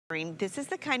This is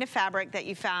the kind of fabric that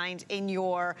you find in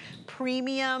your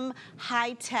premium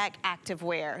high-tech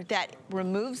activewear that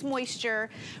removes moisture,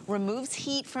 removes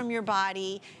heat from your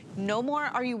body. No more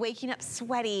are you waking up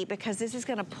sweaty, because this is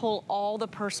gonna pull all the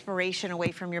perspiration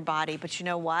away from your body. But you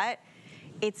know what?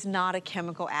 It's not a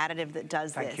chemical additive that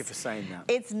does this. Thank you for saying that.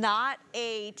 It's not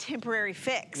a temporary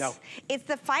fix. No. It's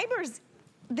the fibers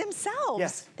themselves.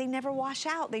 Yes. They never wash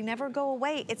out. They never go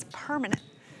away. It's permanent.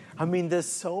 I mean, there's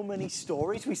so many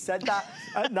stories. We said that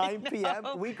at 9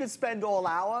 p.m. We could spend all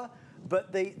hour,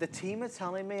 but the team are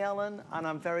telling me, Ellen, and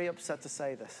I'm very upset to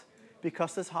say this,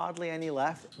 because there's hardly any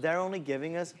left, they're only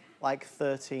giving us like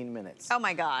 13 minutes. Oh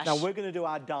my gosh. Now, we're gonna do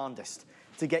our darndest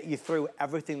to get you through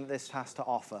everything that this has to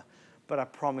offer, but I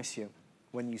promise you,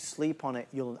 when you sleep on it,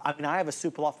 I mean, I have a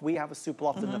super loft, we have a super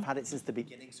loft, and I've had it since the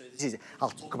beginning, so this is, I'll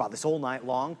talk about this all night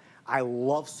long. I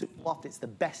love super loft, it's the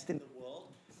best in the world.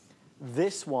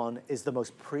 This one is the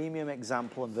most premium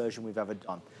example and version we've ever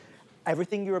done.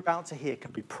 Everything you're about to hear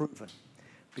can be proven,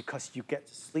 because you get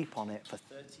to sleep on it for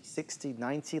 30, 60,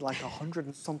 90, like 100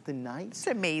 and something nights. It's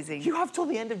amazing. You have till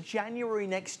the end of January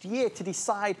next year to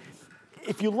decide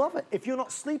if you love it, if you're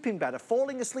not sleeping better,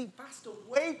 falling asleep faster,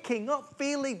 waking up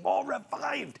feeling more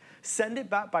revived. Send it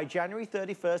back by January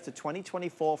 31st of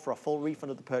 2024 for a full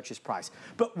refund of the purchase price.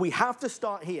 But we have to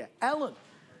start here. Ellen,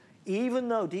 even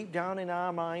though deep down in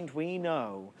our mind we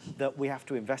know that we have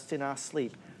to invest in our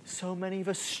sleep, so many of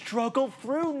us struggle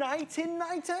through night in,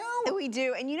 night out. We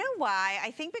do, and you know why?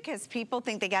 I think because people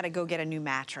think they gotta go get a new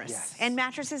mattress. Yes. And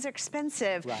mattresses are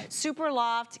expensive. Right. Super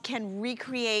Loft can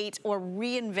recreate or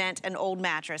reinvent an old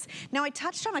mattress. Now, I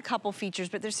touched on a couple features,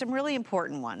 but there's some really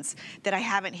important ones that I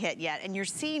haven't hit yet, and you're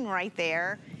seeing right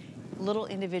there, little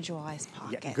individualized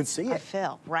pockets. Yeah, you can see it.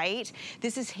 Fill, right?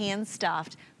 This is hand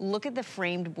stuffed. Look at the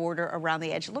framed border around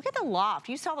the edge. Look at the loft.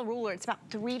 You saw the ruler. It's about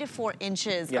 3 to 4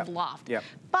 inches of loft. Yep.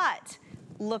 But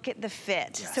look at the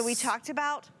fit. Yes. So we talked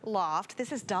about loft.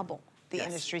 This is double the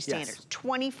industry standard. Yes.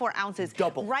 24 ounces.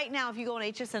 Double. Right now, if you go on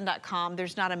hsn.com,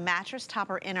 there's not a mattress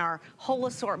topper in our whole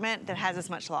assortment that has as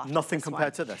much loft. Nothing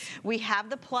compared to this. We have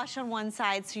the plush on one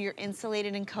side, so you're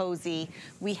insulated and cozy.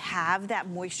 We have that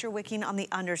moisture wicking on the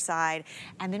underside,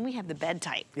 and then we have the bed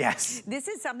type. Yes. This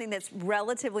is something that's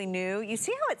relatively new. You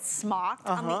see how it's smocked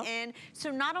on the end?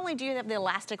 So not only do you have the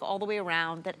elastic all the way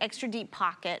around, that extra deep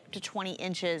pocket to 20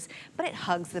 inches, but it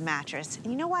hugs the mattress. And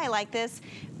you know why I like this?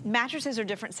 Mattresses are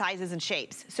different sizes and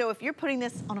shapes. So if you're putting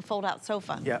this on a fold-out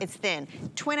sofa, it's thin.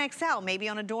 Twin XL, maybe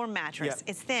on a dorm mattress,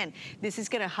 it's thin. This is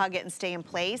gonna hug it and stay in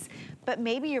place. But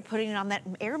maybe you're putting it on that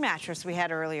air mattress we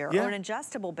had earlier, or an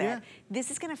adjustable bed.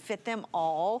 This is gonna fit them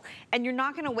all, and you're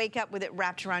not gonna wake up with it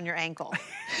wrapped around your ankle.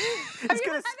 It's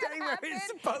gonna stay where it's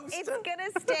supposed to. It's gonna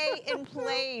stay in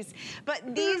place.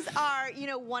 But these are, you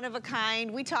know, one of a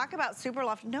kind. We talk about Super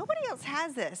Loft. Nobody else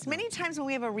has this. Many times when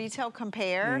we have a retail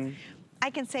compare, I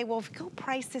can say, well, if you go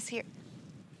price this here,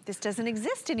 this doesn't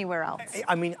exist anywhere else.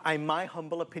 I mean, in my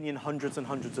humble opinion, hundreds and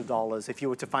hundreds of dollars, if you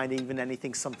were to find even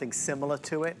anything, something similar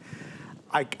to it.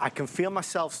 I can feel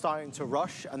myself starting to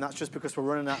rush, and that's just because we're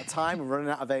running out of time, we're running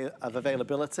out of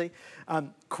availability.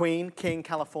 Queen, King,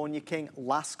 California King,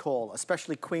 last call,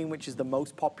 especially Queen, which is the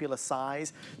most popular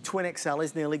size. Twin XL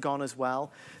is nearly gone as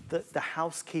well. The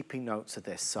housekeeping notes of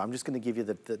this, so I'm just gonna give you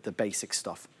the basic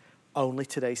stuff. Only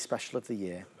today's special of the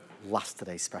year, last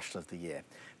today's special of the year.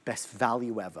 Best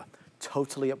value ever,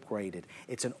 totally upgraded.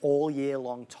 It's an all year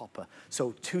long topper.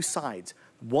 So 2 sides.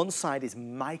 One side is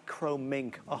micro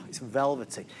mink. Oh, it's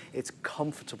velvety. It's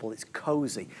comfortable, it's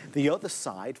cozy. The other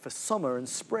side for summer and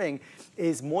spring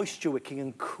is moisture wicking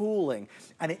and cooling,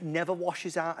 and it never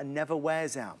washes out and never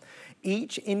wears out.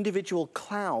 Each individual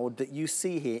cloud that you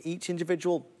see here, each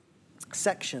individual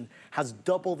section has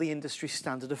double the industry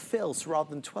standard of fill. So rather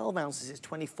than 12 ounces, it's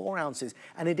 24 ounces.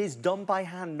 And it is done by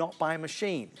hand, not by a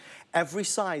machine. Every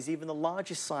size, even the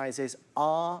largest sizes,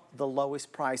 are the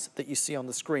lowest price that you see on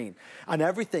the screen. And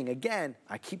everything, again,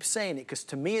 I keep saying it because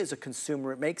to me as a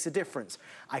consumer, it makes a difference.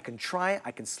 I can try it,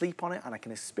 I can sleep on it, and I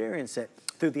can experience it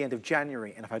through the end of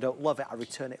January. And if I don't love it, I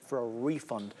return it for a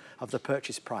refund of the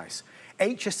purchase price.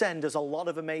 HSN does a lot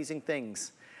of amazing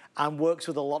things and works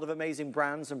with a lot of amazing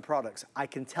brands and products. I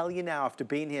can tell you now, after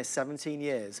being here 17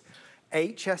 years,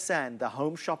 HSN, the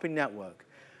home shopping network,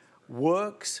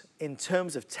 works in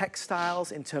terms of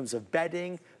textiles, in terms of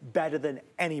bedding, better than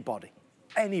anybody.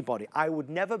 Anybody. I would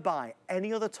never buy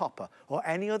any other topper or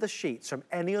any other sheets from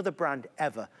any other brand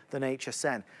ever than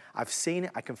HSN. I've seen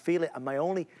it, I can feel it, and my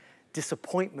only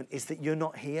disappointment is that you're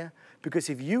not here, because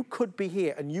if you could be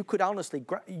here and you could honestly,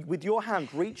 with your hand,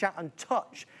 reach out and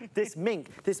touch this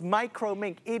mink, this micro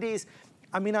mink, it is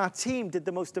I mean, our team did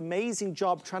the most amazing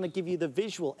job trying to give you the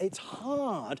visual. It's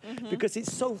hard because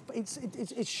it's so,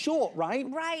 it's short, right?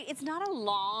 Right, it's not a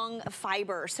long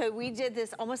fiber. So we did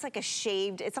this almost like a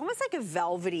shaved, it's almost like a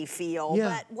velvety feel. Yeah.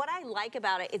 But what I like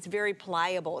about it, it's very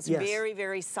pliable. It's very,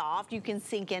 very soft. You can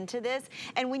sink into this.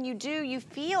 And when you do, you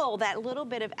feel that little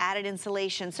bit of added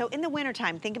insulation. So in the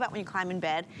wintertime, think about when you climb in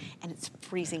bed and it's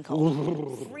freezing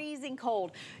cold. Freezing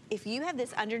cold. If you have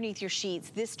this underneath your sheets,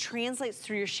 this translates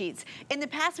through your sheets. In the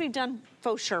past, we've done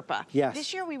faux Sherpa. Yes.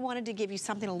 This year, we wanted to give you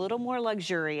something a little more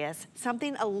luxurious,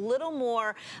 something a little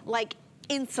more like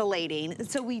insulating.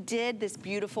 So we did this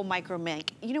beautiful micro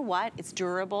mink. You know what? It's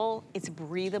durable, it's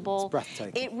breathable. It's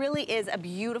breathtaking. It really is a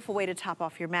beautiful way to top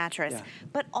off your mattress. Yeah.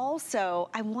 But also,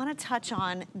 I want to touch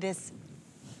on this.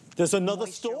 There's another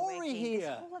moisture story wicking. here. This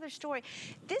whole other story.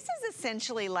 This is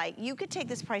essentially like, you could take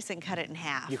this price and cut it in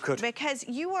half. You could. Because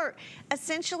you are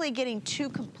essentially getting two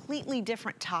completely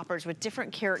different toppers with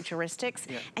different characteristics,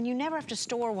 and you never have to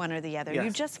store one or the other. Yes.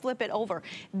 You just flip it over.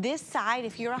 This side,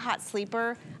 if you're a hot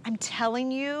sleeper, I'm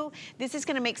telling you, this is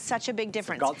gonna make such a big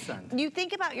difference. It's a godsend. You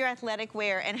think about your athletic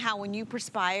wear and how when you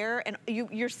perspire and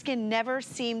your skin never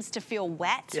seems to feel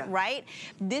wet, right?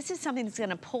 This is something that's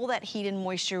gonna pull that heat and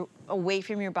moisture away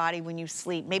from your body when you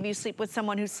sleep. Maybe you sleep with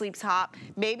someone who sleeps hot.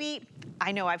 Maybe,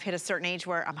 I know I've hit a certain age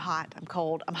where I'm hot, I'm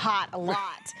cold, I'm hot a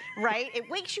lot, right? It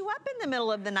wakes you up in the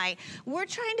middle of the night. We're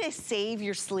trying to save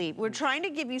your sleep. We're trying to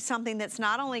give you something that's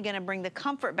not only gonna bring the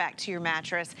comfort back to your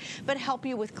mattress, but help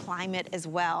you with climate as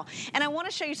well. And I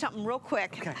wanna show you something real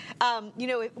quick. Okay. You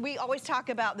know, we always talk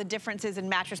about the differences in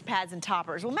mattress pads and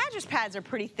toppers. Well, mattress pads are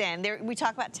pretty thin. We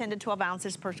talk about 10 to 12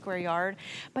 ounces per square yard,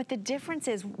 but the difference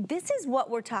is, this is what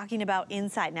we're talking about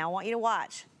inside. Now, I want you to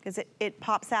watch, because it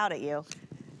pops out at you.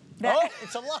 Oh,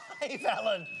 it's alive,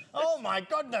 Ellen. Oh my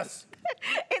goodness.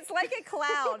 It's like a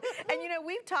cloud. And you know,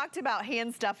 we've talked about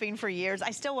hand stuffing for years.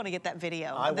 I still want to get that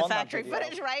video of the factory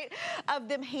footage, right? Of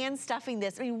them hand stuffing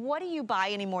this. I mean, what do you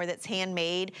buy anymore that's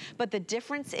handmade? But the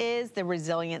difference is the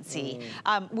resiliency.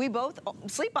 We both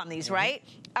sleep on these, right?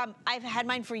 I've had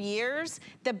mine for years.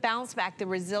 The bounce back, the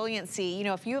resiliency. You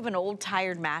know, if you have an old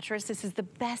tired mattress, this is the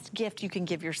best gift you can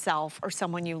give yourself or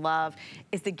someone you love,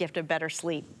 is the gift of better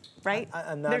sleep. Right?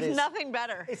 And there's nothing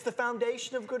better. It's the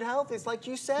foundation of good health. It's like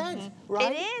you said,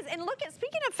 right? It is. And look at,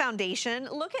 speaking of foundation,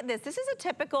 look at this. This is a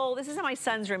typical, this is in my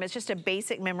son's room. It's just a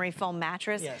basic memory foam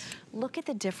mattress. Yes. Look at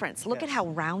the difference. Look at how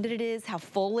rounded it is, how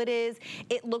full it is.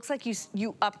 It looks like you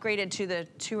upgraded to the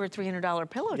 $200 or $300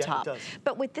 pillow top. It does.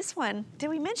 But with this one,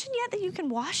 did we mention yet that you can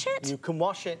wash it? You can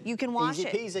wash it. You can wash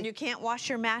it. Easy peasy. You can't wash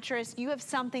your mattress. You have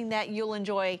something that you'll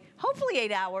enjoy, hopefully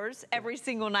 8 hours every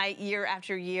single night, year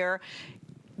after year.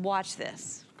 Watch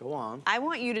this. Go on. I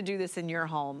want you to do this in your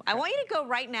home. I want you to go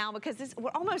right now, because we're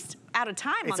almost out of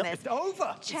time on this. It's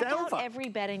over. Check out every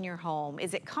bed in your home.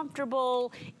 Is it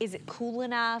comfortable? Is it cool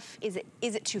enough? Is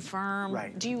it too firm?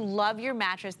 Right. Do you love your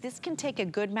mattress? This can take a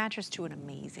good mattress to an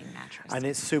amazing mattress. And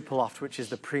it's Superloft, which is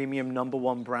the premium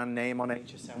 #1 brand name on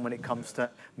HSN when it comes to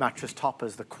mattress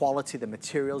toppers. The quality, the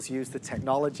materials used, the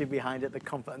technology behind it, the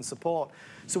comfort and support.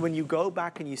 So when you go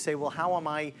back and you say, well, how am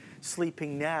I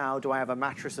sleeping now? Do I have a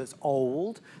mattress that's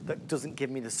old, that doesn't give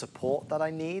me the support that I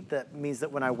need? That means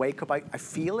that when I wake up, I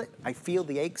feel it. I feel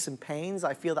the aches and pains.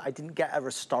 I feel that I didn't get a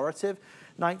restorative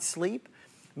night's sleep.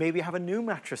 Maybe you have a new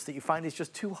mattress that you find is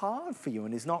just too hard for you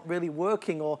and is not really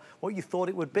working or what you thought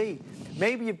it would be.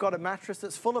 Maybe you've got a mattress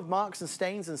that's full of marks and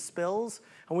stains and spills,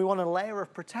 and we want a layer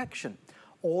of protection.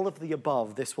 All of the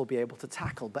above, this will be able to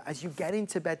tackle. But as you get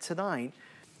into bed tonight,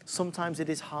 sometimes it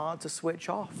is hard to switch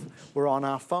off. We're on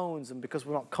our phones, and because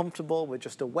we're not comfortable, we're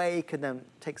just awake, and then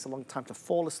it takes a long time to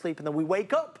fall asleep, and then we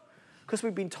wake up because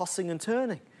we've been tossing and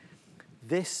turning.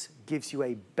 This gives you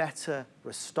a better,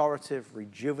 restorative,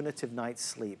 rejuvenative night's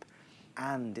sleep,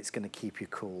 and it's going to keep you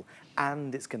cool,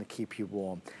 and it's going to keep you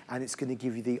warm, and it's going to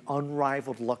give you the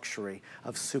unrivaled luxury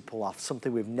of Superloft,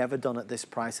 something we've never done at this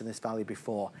price and this value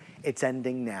before. It's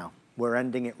ending now. We're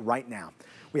ending it right now.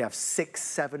 We have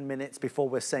 6-7 minutes before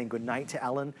we're saying goodnight to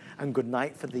Ellen and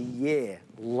goodnight for the year.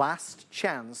 Last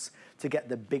chance to get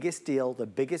the biggest deal, the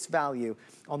biggest value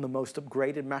on the most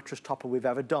upgraded mattress topper we've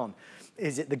ever done.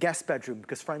 Is it the guest bedroom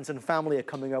because friends and family are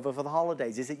coming over for the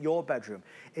holidays? Is it your bedroom?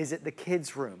 Is it the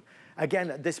kids' room? Again,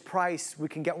 at this price, we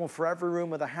can get one for every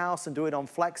room of the house and do it on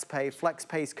FlexPay.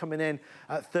 FlexPay's coming in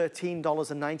at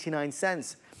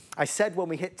 $13.99. I said when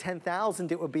we hit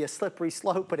 10,000, it would be a slippery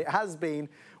slope, but it has been.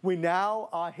 We now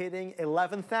are hitting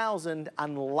 11,000,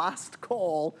 and last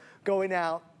call going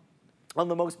out on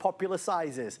the most popular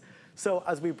sizes. So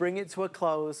as we bring it to a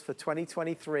close for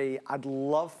 2023, I'd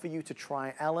love for you to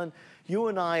try. Ellen, you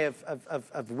and I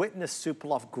have witnessed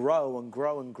Superloft grow and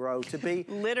grow and grow to be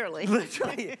literally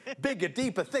bigger,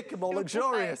 deeper, thicker, more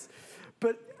luxurious.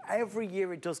 But every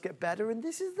year it does get better, and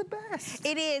this is the best.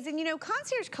 It is, and you know,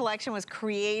 Concierge Collection was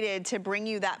created to bring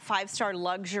you that 5-star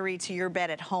luxury to your bed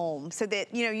at home, so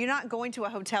that, you know, you're not going to a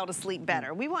hotel to sleep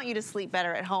better. We want you to sleep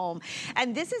better at home,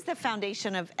 and this is the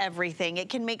foundation of everything. It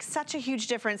can make such a huge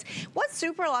difference. What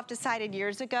Superloft decided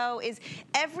years ago is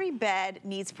every bed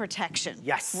needs protection.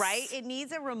 Yes. Right? It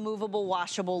needs a removable,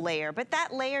 washable layer, but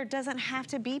that layer doesn't have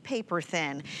to be paper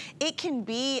thin. It can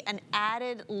be an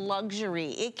added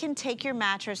luxury. It can take your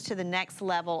mattress to the next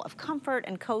level of comfort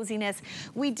and coziness.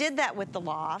 We did that with the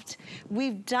Loft.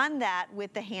 We've done that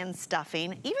with the hand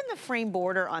stuffing, even the frame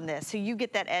border on this, so you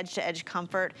get that edge-to-edge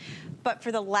comfort. But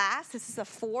for the last, this is the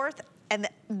fourth and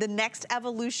the next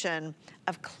evolution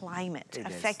of climate,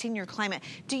 affecting your climate.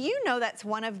 Do you know that's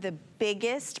one of the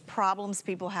biggest problems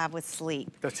people have with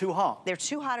sleep? They're too hot. They're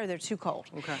too hot or they're too cold.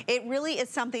 Okay. It really is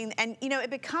something, and you know, it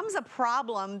becomes a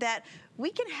problem that we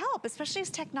can help, especially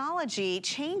as technology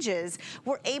changes.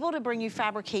 We're able to bring you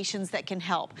fabrications that can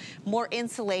help. More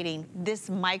insulating, this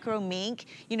micro mink,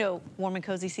 you know, warm and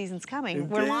cozy season's coming.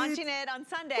 Indeed. We're launching it on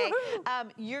Sunday.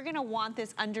 You're gonna want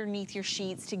this underneath your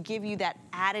sheets to give you that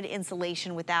added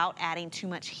insulation without adding too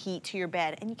much heat to your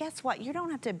bed. And guess what? You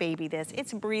don't have to baby this.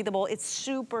 It's breathable, it's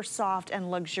super soft and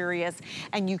luxurious,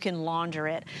 and you can launder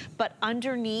it. But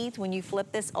underneath, when you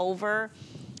flip this over,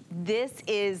 this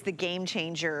is the game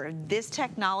changer. This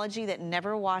technology that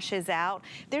never washes out.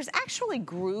 There's actually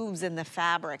grooves in the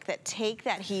fabric that take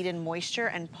that heat and moisture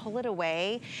and pull it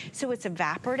away, so it's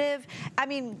evaporative. I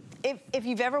mean, if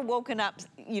you've ever woken up,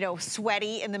 you know,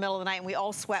 sweaty in the middle of the night, and we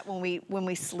all sweat when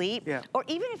we sleep, or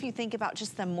even if you think about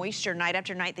just the moisture night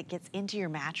after night that gets into your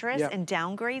mattress and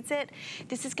downgrades it,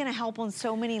 this is gonna help on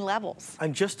so many levels.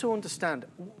 And just to understand,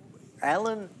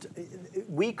 Ellen,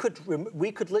 we could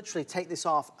literally take this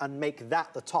off and make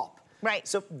that the top. Right.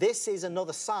 So this is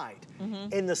another side.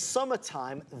 In the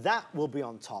summertime, that will be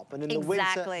on top. And in the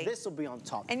winter, this will be on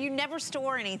top. And you never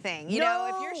store anything. You know,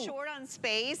 if you're short on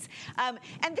space, and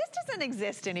this doesn't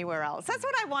exist anywhere else. That's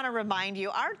what I want to remind you.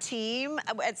 Our team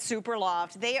at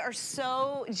Superloft, they are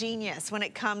so genius when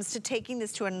it comes to taking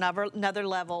this to another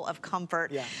level of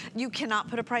comfort. You cannot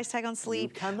put a price tag on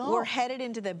sleep. You cannot. We're headed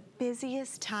into the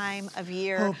busiest time of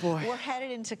year. Oh boy. We're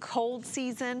headed into cold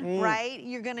season, right?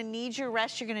 You're going to need your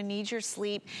rest. You're going to need your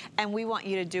sleep, and we want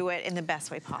you to do it in the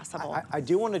best way possible. I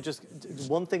do want to just,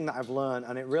 one thing that I've learned,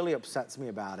 and it really upsets me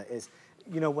about it, is,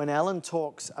 you know, when Ellen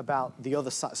talks about the other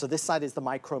side, so this side is the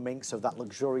micro mink, so that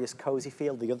luxurious cozy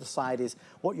feel. The other side is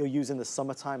what you'll use in the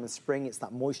summertime and spring. It's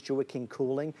that moisture wicking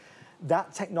cooling.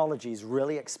 That technology is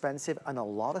really expensive, and a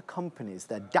lot of companies,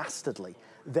 they're dastardly.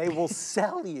 They will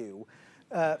sell you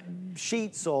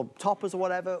sheets or toppers or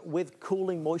whatever with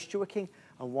cooling moisture wicking.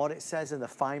 And what it says in the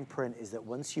fine print is that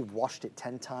once you've washed it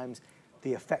 10 times,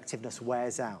 the effectiveness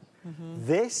wears out.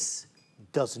 This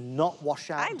does not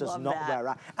wash out, does not wear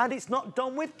out. And it's not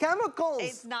done with chemicals.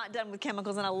 It's not done with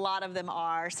chemicals, and a lot of them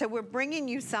are. So we're bringing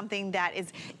you something that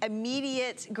is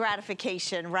immediate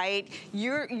gratification, right?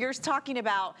 You're talking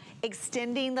about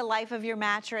extending the life of your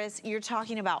mattress. You're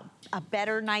talking about a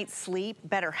better night's sleep,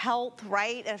 better health,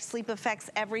 right? Sleep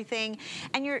affects everything.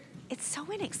 And it's so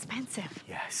inexpensive.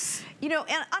 Yes. You know,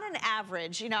 and on an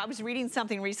average, you know, I was reading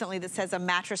something recently that says a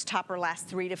mattress topper lasts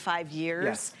 3 to 5 years.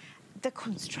 Yes. The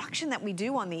construction that we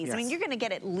do on these, I mean, you're gonna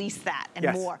get at least that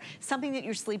and more. Something that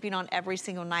you're sleeping on every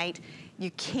single night.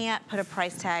 You can't put a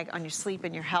price tag on your sleep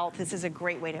and your health. This is a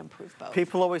great way to improve both.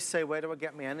 People always say, where do I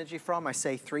get my energy from? I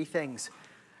say 3 things.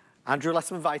 Andrew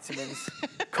Lessman vitamins,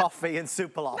 coffee, and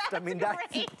Superloft. I mean, that's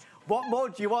what more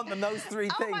do you want than those 3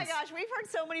 things? Oh my gosh, we've heard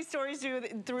so many stories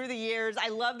through the years. I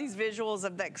love these visuals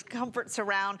of the comfort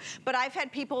surround, but I've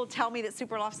had people tell me that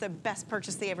Superloft's the best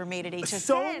purchase they ever made at HSN.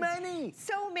 So many.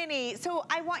 So many. So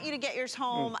I want you to get yours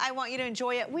home. I want you to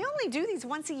enjoy it. We only do these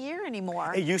once a year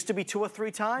anymore. It used to be 2 or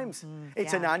 3 times.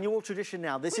 It's an annual tradition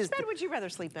now. Which bed would you rather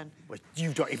sleep in? Well,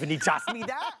 you don't even need to ask me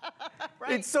that.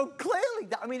 It's so clearly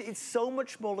that. I mean, it's so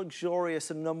much more luxurious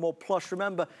and more plush.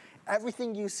 Remember,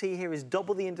 everything you see here is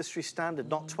double the industry standard,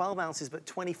 not 12 ounces, but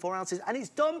 24 ounces, and it's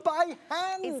done by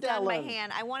hand, It's done by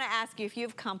hand. I want to ask you, if you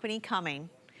have company coming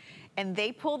and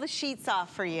they pull the sheets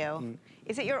off for you,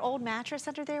 Is it your old mattress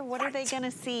under there? What are they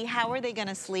gonna see? How are they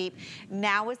gonna sleep?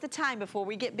 Now is the time, before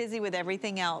we get busy with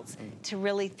everything else, to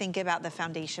really think about the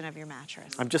foundation of your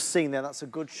mattress. I'm just seeing there, that's a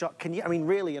good shot. Can you, I mean,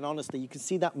 really and honestly, you can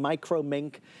see that micro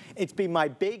mink. It's been my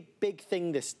big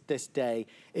thing this day,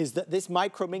 is that this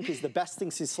micro mink is the best thing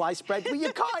since sliced bread, but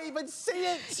you can't even see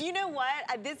it. You know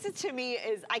what? This is, to me,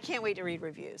 is, I can't wait to read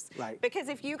reviews. Right. Because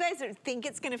if you guys think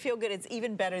it's gonna feel good, it's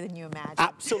even better than you imagine.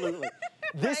 Absolutely.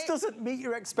 This Right? doesn't meet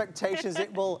your expectations.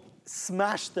 It will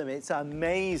smash them. It's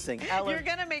amazing. Ellen. You're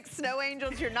gonna make snow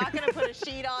angels. You're not gonna put a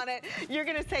sheet on it. You're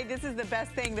gonna say, this is the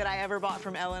best thing that I ever bought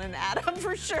from Ellen and Adam,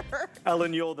 for sure.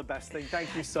 Ellen, you're the best thing.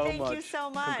 Thank you so much. Thank you so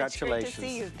much. Congratulations. Great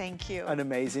to see you. Thank you. An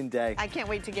amazing day. I can't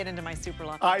wait to get into my super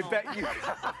lock. I bet you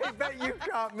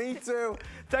can't. Me too.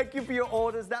 Thank you for your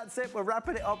orders. That's it. We're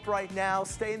wrapping it up right now.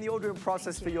 Stay in the ordering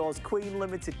process for yours. Queen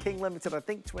Limited, King Limited. I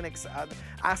think Twin XL.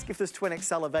 Ask if there's Twin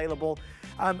XL available.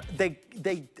 They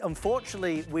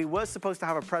unfortunately, we were supposed to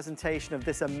have a presentation of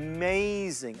this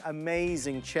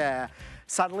amazing chair.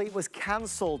 Sadly, it was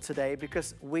cancelled today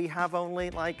because we have only,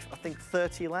 like, I think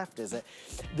 30 left, is it?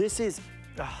 This is,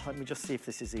 let me just see if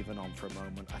this is even on for a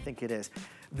moment. I think it is.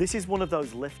 This is one of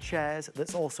those lift chairs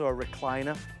that's also a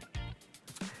recliner.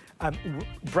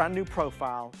 Brand new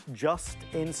profile, just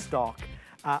in stock.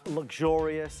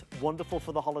 Luxurious, wonderful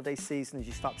for the holiday season as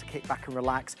you start to kick back and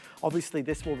relax. Obviously,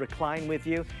 this will recline with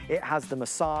you. It has the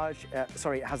massage,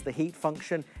 it has the heat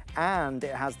function, and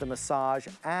it has the massage.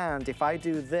 And if I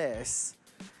do this,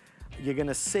 you're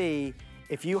gonna see,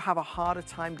 if you have a harder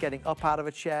time getting up out of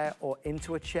a chair or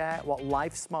into a chair, what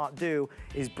LifeSmart do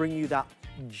is bring you that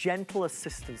gentle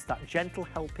assistance, that gentle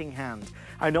helping hand.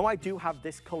 I know I do have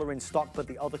this color in stock, but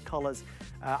the other colors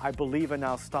I believe are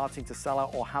now starting to sell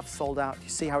out or have sold out. You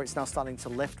see how it's now starting to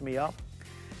lift me up?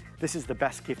 This is the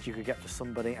best gift you could get for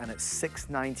somebody, and it's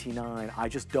 $6.99. I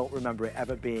just don't remember it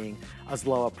ever being as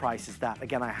low a price as that.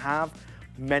 Again, I have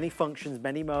many functions,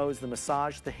 many modes, the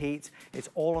massage, the heat, it's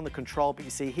all on the control, but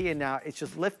you see here now, it's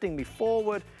just lifting me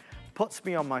forward, puts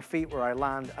me on my feet where I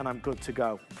land, and I'm good to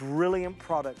go. Brilliant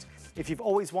product. If you've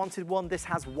always wanted one, this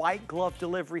has white glove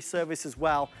delivery service as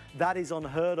well. That is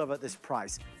unheard of at this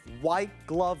price. White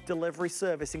glove delivery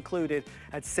service included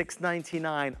at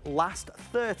 $6.99. Last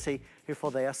 30 before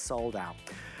they are sold out.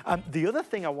 The other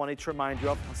thing I wanted to remind you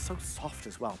of, it's so soft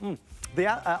as well. The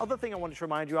other thing I wanted to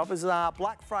remind you of is our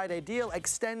Black Friday deal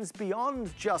extends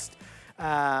beyond just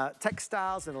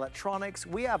textiles and electronics.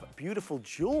 We have beautiful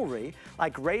jewelry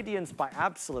like Radiance by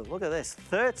Absolute. Look at this,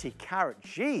 30 carat,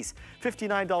 geez,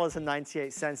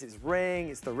 $59.98. It's ring,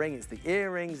 it's the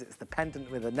earrings, it's the pendant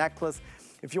with a necklace.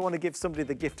 If you want to give somebody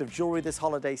the gift of jewelry this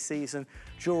holiday season,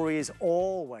 jewelry is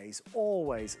always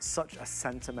such a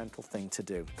sentimental thing to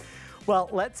do. Well,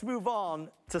 let's move on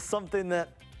to something that,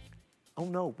 oh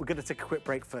no, we're gonna take a quick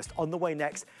break first. On the way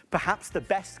next, perhaps the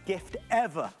best gift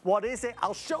ever. What is it?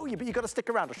 I'll show you, but you gotta stick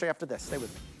around. I'll show you after this. Stay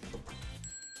with me.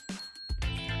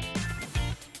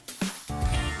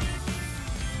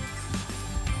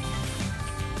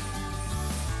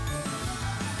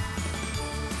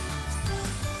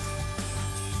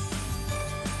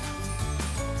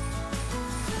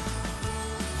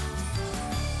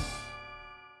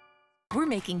 We're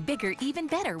making bigger even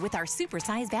better with our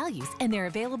supersize values, and they're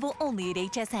available only at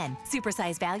HSN.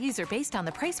 Supersize values are based on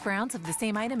the price per ounce of the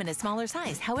same item in a smaller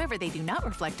size. However, they do not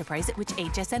reflect a price at which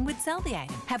HSN would sell the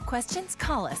item. Have questions?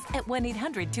 Call us at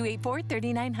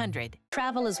 1-800-284-3900.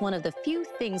 Travel is one of the few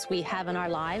things we have in our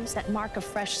lives that mark a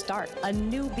fresh start, a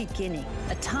new beginning,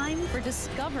 a time for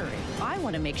discovery. I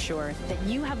want to make sure that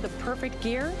you have the perfect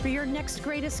gear for your next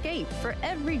great escape. For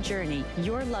every journey,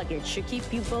 your luggage should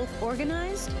keep you both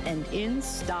organized and in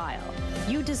style.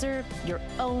 You deserve your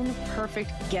own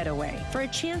perfect getaway for a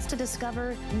chance to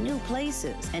discover new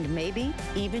places and maybe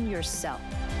even yourself.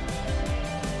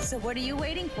 So what are you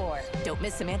waiting for? Don't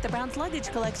miss Samantha Brown's luggage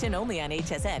collection only on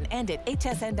HSN and at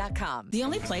hsn.com. The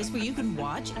only place where you can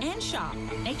watch and shop.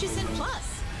 HSN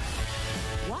Plus.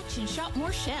 Watch and shop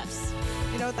more chefs.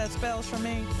 You know what that spells for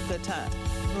me? Good time.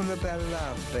 Una bella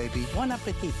love, baby. Bon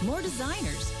appetit. More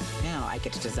designers. Now I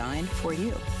get to design for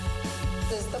you.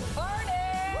 This is the party!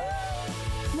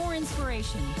 More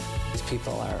inspiration. These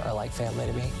people are like family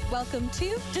to me. Welcome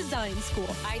to Design School.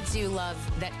 I do love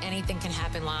that anything can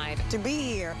happen live. To be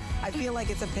here, I feel like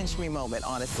it's a pinch me moment,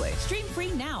 honestly. Stream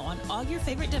free now on all your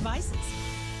favorite devices.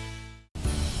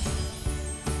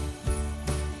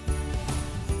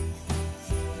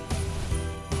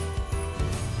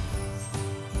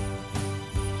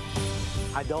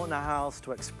 I don't know how else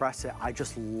to express it. I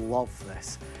just love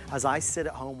this. As I sit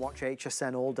at home, watch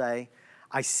HSN all day,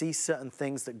 I see certain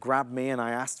things that grab me and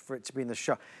I asked for it to be in the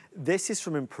show. This is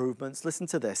from Improvements. Listen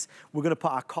to this. We're gonna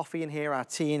put our coffee in here, our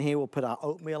tea in here, we'll put our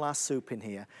oatmeal, our soup in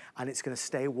here, and it's gonna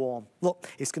stay warm. Look,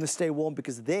 it's gonna stay warm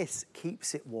because this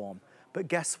keeps it warm. But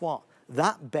guess what?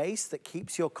 That base that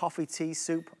keeps your coffee, tea,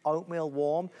 soup, oatmeal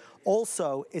warm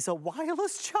also is a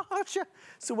wireless charger.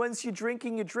 So once you're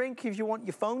drinking your drink, if you want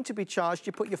your phone to be charged,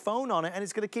 you put your phone on it and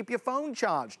it's gonna keep your phone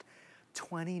charged.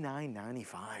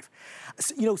 $29.95.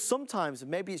 So, you know, sometimes,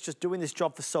 maybe it's just doing this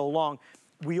job for so long,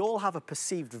 we all have a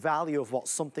perceived value of what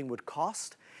something would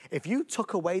cost. If you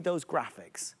took away those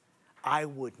graphics, I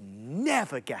would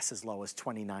never guess as low as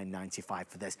 $29.95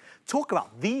 for this. Talk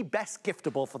about the best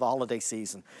giftable for the holiday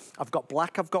season. I've got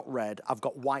black, I've got red, I've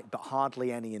got white, but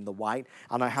hardly any in the white.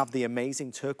 And I have the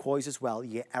amazing turquoise as well.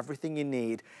 You get everything you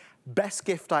need. Best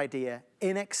gift idea,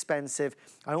 inexpensive.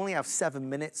 I only have 7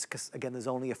 minutes because, again, there's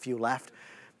only a few left.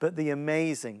 But the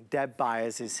amazing Deb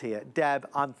Byers is here. Deb,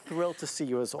 I'm thrilled to see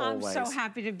you as always. I'm so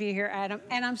happy to be here, Adam.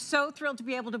 And I'm so thrilled to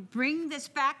be able to bring this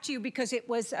back to you because it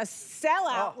was a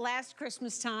sellout last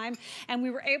Christmas time. And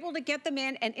we were able to get them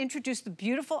in and introduce the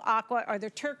beautiful aqua or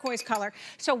the turquoise color.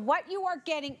 So what you are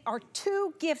getting are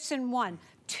 2 gifts in one.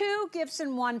 2 gifts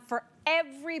in one for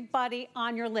everybody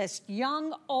on your list.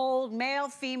 Young, old, male,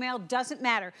 female, doesn't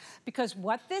matter. Because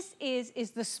what this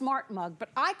is the Smart Mug. But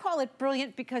I call it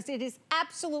brilliant because it is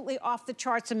absolutely off the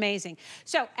charts amazing.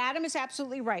 So Adam is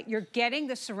absolutely right. You're getting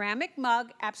the ceramic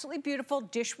mug, absolutely beautiful,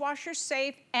 dishwasher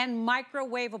safe, and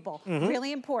microwavable.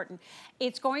 Really important.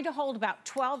 It's going to hold about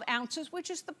 12 ounces, which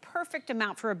is the perfect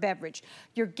amount for a beverage.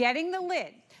 You're getting the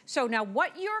lid. So now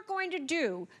what you're going to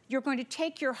do, you're going to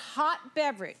take your hot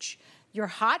beverage,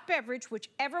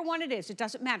 whichever one it is, it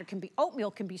doesn't matter. It can be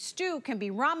oatmeal, can be stew, can be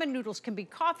ramen noodles, can be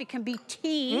coffee, can be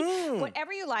tea,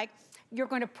 whatever you like. You're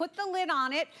going to put the lid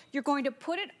on it. You're going to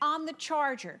put it on the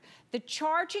charger. The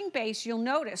charging base, you'll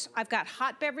notice, I've got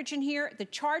hot beverage in here. The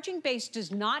charging base does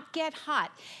not get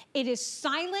hot. It is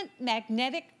silent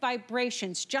magnetic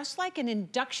vibrations, just like an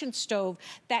induction stove,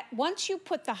 that once you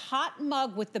put the hot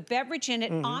mug with the beverage in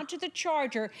it onto the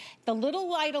charger, the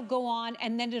little light will go on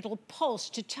and then it'll pulse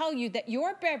to tell you that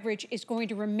your beverage is going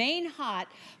to remain hot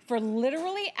for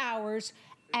literally hours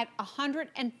at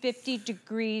 150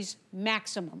 degrees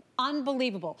maximum.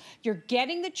 Unbelievable. You're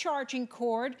getting the charging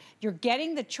cord, you're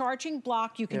getting the charging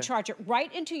block. You can charge it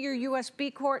right into your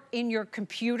USB cord in your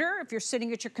computer. If you're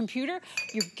sitting at your computer,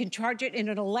 you can charge it in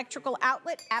an electrical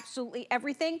outlet, absolutely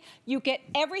everything. You get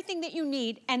everything that you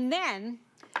need. And then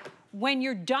when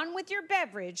you're done with your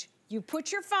beverage, you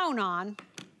put your phone on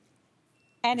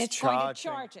and it's going to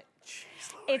charge it.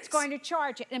 It's going to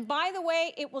charge it. And by the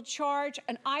way, it will charge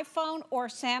an iPhone or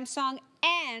Samsung.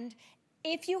 And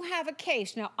if you have a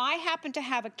case, now I happen to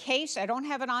have a case, I don't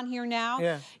have it on here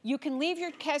now. You can leave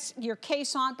your case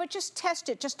on, but just test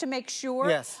it just to make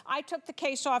sure. I took the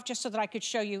case off just so that I could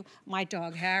show you my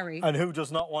dog, Harry. And who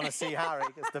does not want to see Harry?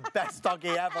 It's the best doggy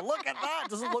ever. Look at that,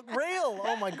 does it look real?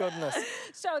 Oh my goodness.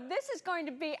 So this is going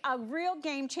to be a real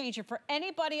game changer for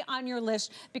anybody on your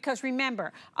list because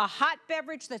remember, a hot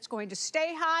beverage that's going to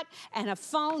stay hot and a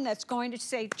phone that's going to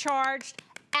stay charged.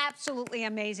 Absolutely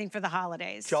amazing for the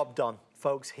holidays. Job done.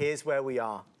 Folks, here's where we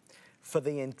are. For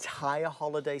the entire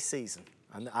holiday season,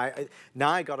 and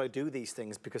now I got to do these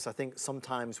things because I think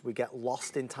sometimes we get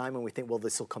lost in time and we think, well,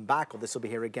 this will come back or this will be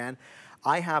here again.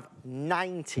 I have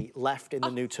 90 left in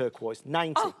the new turquoise,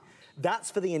 90.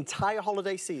 That's for the entire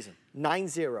holiday season,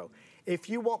 90. If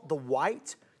you want the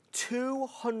white,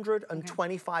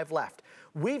 225 left.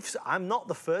 I'm not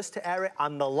the first to air it,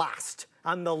 I'm the last.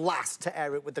 I'm the last to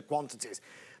air it with the quantities.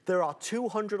 There are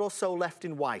 200 or so left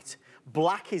in white.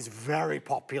 Black is very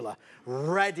popular.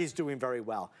 Red is doing very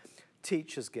well.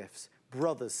 Teachers' gifts,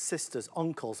 brothers, sisters,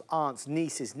 uncles, aunts,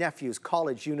 nieces, nephews,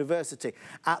 college, university,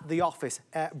 at the office,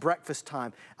 at breakfast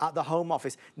time, at the home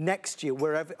office, next year,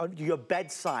 wherever, your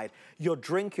bedside, your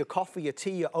drink, your coffee, your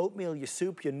tea, your oatmeal, your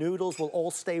soup, your noodles will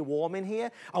all stay warm in here.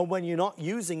 And when you're not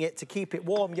using it to keep it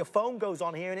warm, your phone goes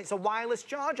on here and it's a wireless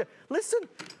charger. Listen,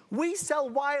 we sell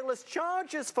wireless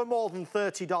chargers for more than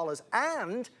 $30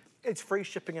 and it's free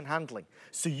shipping and handling.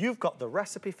 So you've got the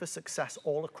recipe for success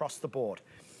all across the board.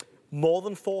 More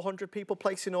than 400 people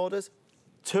placing orders.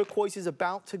 Turquoise is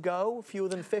about to go, fewer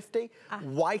than 50.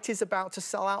 White is about to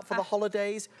sell out for the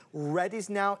holidays. Red is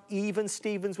now even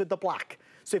Stevens with the black.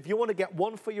 So if you want to get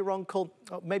one for your uncle,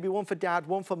 maybe one for dad,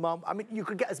 one for mum, I mean, you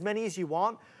could get as many as you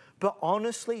want. But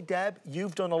honestly, Deb,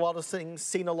 you've done a lot of things,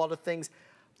 seen a lot of things.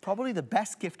 Probably the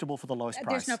best giftable for the lowest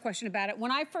price. There's no question about it.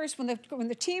 When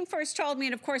the team first told me,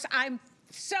 and of course I'm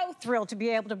so thrilled to be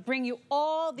able to bring you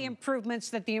all the improvements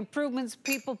that the improvements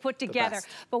people put together.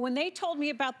 But when they told me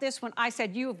about this one, I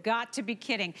said, you have got to be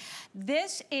kidding.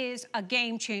 This is a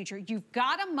game changer. You've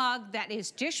got a mug that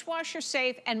is dishwasher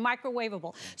safe and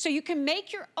microwavable. So you can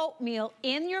make your oatmeal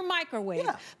in your microwave,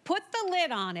 put the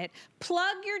lid on it,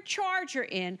 plug your charger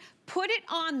in, put it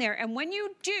on there, and when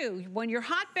you do, when your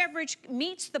hot beverage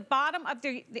meets the bottom of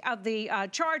the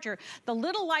charger, the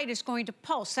little light is going to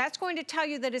pulse. That's going to tell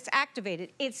you that it's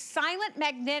activated. It's silent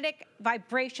magnetic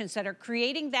vibrations that are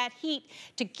creating that heat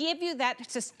to give you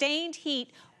that sustained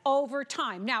heat over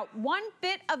time. Now, one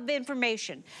bit of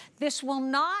information. This will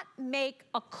not make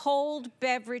a cold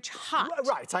beverage hot.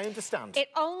 Right, I understand. It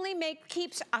only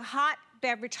keeps a hot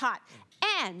beverage hot.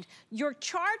 And your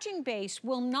charging base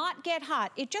will not get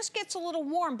hot. It just gets a little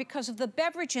warm because of the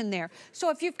beverage in there. So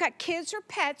if you've got kids or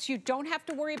pets, you don't have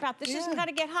to worry about this isn't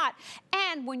gonna get hot.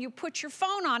 And when you put your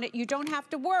phone on it, you don't have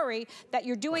to worry that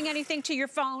you're doing anything to your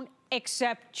phone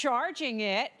except charging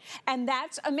it, and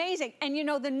that's amazing. And you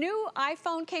know, the new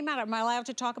iPhone came out. Am I allowed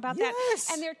to talk about that?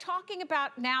 And they're talking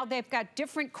about now they've got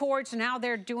different cords, now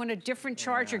they're doing a different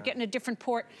charger, getting a different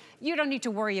port. You don't need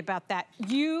to worry about that.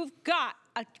 You've got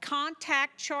a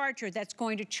contact charger that's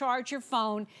going to charge your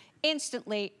phone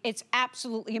instantly. It's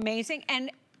absolutely amazing.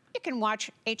 And you can watch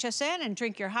HSN and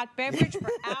drink your hot beverage for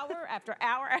hour after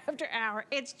hour after hour.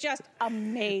 It's just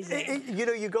amazing. You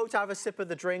know, you go to have a sip of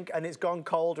the drink and it's gone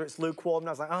cold or it's lukewarm, and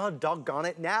I was like, oh, doggone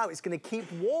it. Now it's going to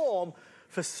keep warm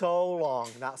for so long.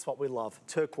 That's what we love.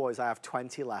 Turquoise, I have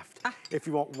 20 left. If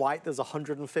you want white, there's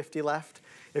 150 left.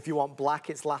 If you want black,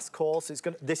 it's last call. So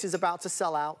this is about to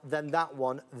sell out, then that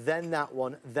one, then that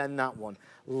one, then that one.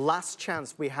 Last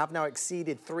chance. We have now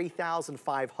exceeded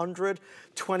 3,500,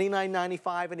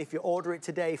 $29.95, and if you order it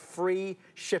today, free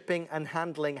shipping and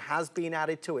handling has been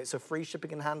added to it. So free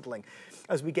shipping and handling.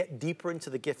 As we get deeper into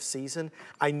the gift season,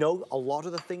 I know a lot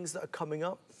of the things that are coming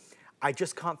up, I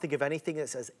just can't think of anything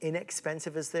that's as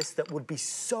inexpensive as this that would be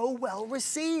so well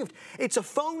received. It's a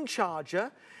phone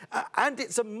charger, and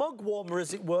it's a mug warmer,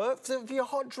 as it were, for your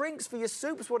hot drinks, for your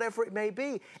soups, whatever it may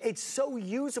be. It's so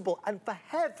usable, and for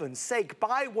heaven's sake,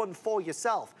 buy one for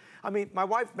yourself. I mean, my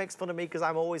wife makes fun of me because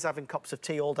I'm always having cups of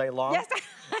tea all day long. Yes.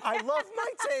 I love my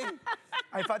tea.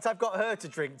 In fact, I've got her to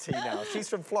drink tea now. She's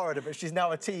from Florida, but she's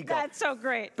now a tea girl. That's so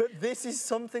great. But this is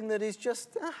something that is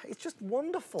just, it's just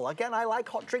wonderful. Again, I like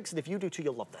hot drinks, and if you do too,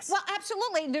 you'll love this. Well,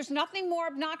 absolutely. There's nothing more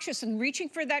obnoxious than reaching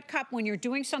for that cup when you're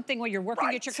doing something, when you're working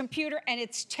at your computer and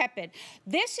it's tepid.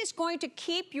 This is going to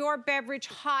keep your beverage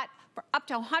hot for up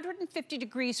to 150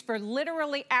 degrees for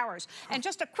literally hours. And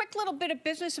just a quick little bit of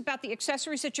business about the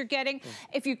accessories that you're getting.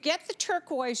 If you get the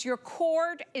turquoise, your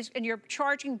cord and your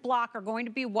charging block are going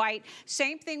to be white.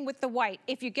 Same thing with the white.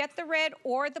 If you get the red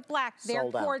or the black, their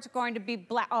cords are going to be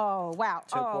black. Oh, wow.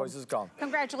 Turquoise is gone.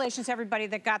 Congratulations, everybody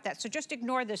that got that. So just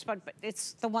ignore this one, but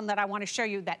it's the one that I want to show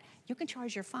you that you can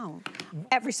charge your phone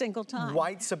every single time.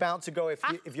 White's about to go. If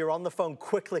you're on the phone,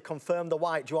 quickly confirm the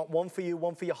white. Do you want one for you,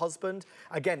 one for your husband?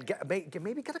 Again,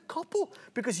 maybe get a couple,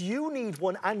 because you need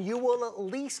one, and you will at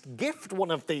least gift one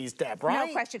of these, Deb, right?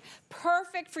 No question.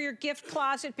 Perfect for your gift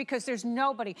closet, because there's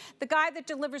nobody. The guy that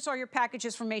delivers all your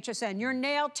packages from HSN, your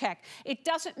nail tech, it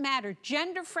doesn't matter.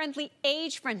 Gender-friendly,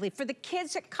 age-friendly. For the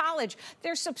kids at college,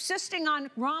 they're subsisting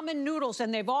on ramen noodles,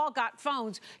 and they've all got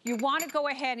phones. You want to go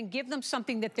ahead and give them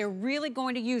something that they're really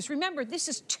going to use. Remember, this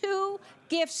is 2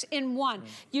 gifts in one.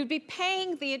 You'd be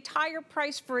paying the entire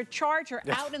price for a charger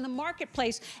out in the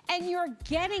marketplace, and you're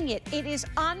getting it. It is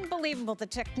unbelievable. The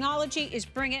technology is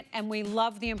brilliant, and we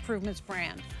love the Improvements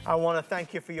brand. I want to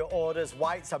thank you for your orders.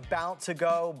 White's about to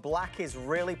go. Black is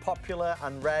really popular,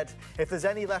 and red. If there's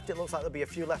any left, it looks like there'll be a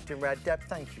few left in red. Deb,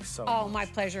 thank you so much. Oh, my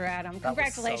pleasure, Adam.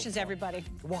 Congratulations, everybody.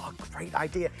 What a great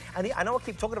idea. And I know I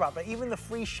keep talking about it, but even the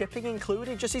free shipping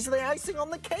included, just is the icing on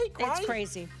the cake, right? It's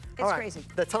crazy. It's crazy.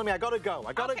 They're telling me I gotta go.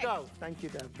 I gotta go. Thank you,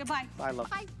 Deb. Goodbye. Bye, love.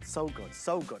 Bye. So good,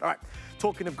 so good. All right,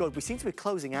 talking of good, we seem to be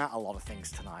closing out a lot of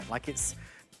things tonight. Like it's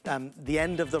the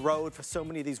end of the road for so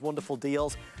many of these wonderful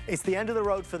deals. It's the end of the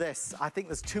road for this. I think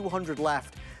there's 200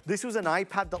 left. This was an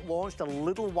iPad that launched a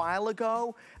little while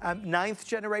ago. 9th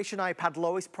generation iPad,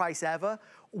 lowest price ever.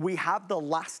 We have the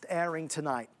last airing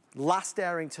tonight. Last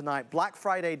airing tonight, Black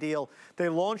Friday deal. They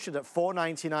launched it at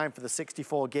 $499 for the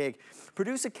 64 gig.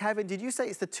 Producer Kevin, did you say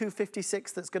it's the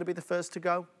 256 that's going to be the first to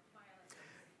go?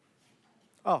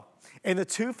 Oh, in the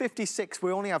 256,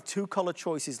 we only have 2 color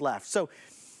choices left. So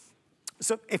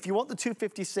So if you want the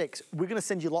 256, we're gonna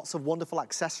send you lots of wonderful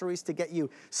accessories to get you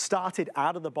started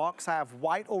out of the box. I have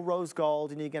white or rose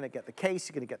gold, and you're gonna get the case,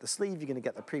 you're gonna get the sleeve, you're gonna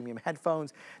get the premium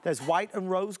headphones. There's white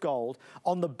and rose gold.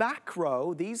 On the back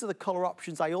row, these are the color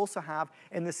options I also have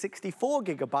in the 64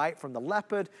 gigabyte, from the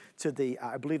leopard to the,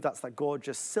 I believe that's that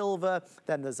gorgeous silver.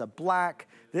 Then there's a black.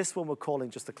 This one we're calling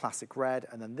just the classic red.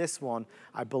 And then this one,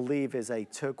 I believe, is a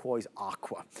turquoise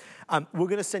aqua. We're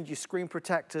gonna send you screen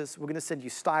protectors. We're gonna send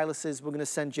you styluses. We're gonna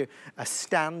send you a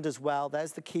stand as well.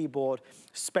 There's the keyboard,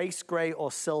 space gray or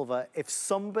silver. If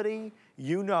somebody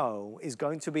you know is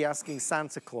going to be asking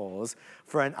Santa Claus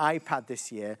for an iPad this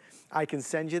year, I can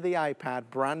send you the iPad,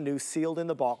 brand new, sealed in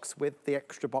the box with the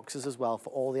extra boxes as well for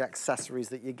all the accessories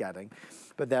that you're getting.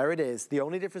 But there it is. The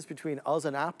only difference between us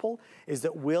and Apple is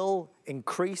that we'll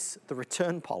increase the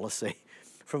return policy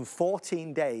from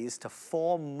 14 days to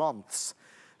 4 months.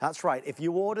 That's right. If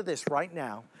you order this right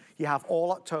now, you have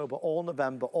all October, all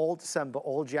November, all December,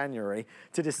 all January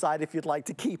to decide if you'd like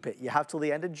to keep it. You have till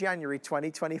the end of January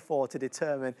 2024 to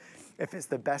determine if it's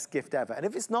the best gift ever. And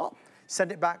if it's not,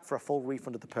 send it back for a full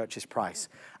refund of the purchase price.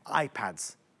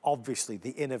 iPads, obviously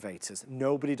the innovators.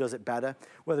 Nobody does it better.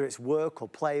 Whether it's work or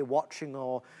play, watching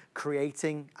or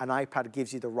creating, an iPad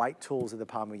gives you the right tools in the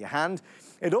palm of your hand.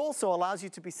 It also allows you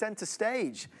to be center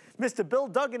stage. Mr. Bill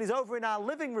Duggan is over in our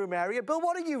living room area. Bill,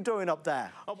 what are you doing up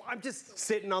there? Oh, I'm just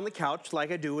sitting on the couch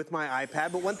like I do with my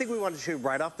iPad. But one thing we wanted to show you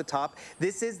right off the top,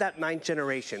 this is that 9th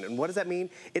generation. And what does that mean?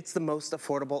 It's the most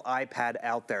affordable iPad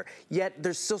out there. Yet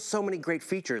there's still so many great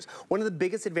features. One of the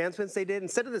biggest advancements they did,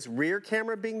 instead of this rear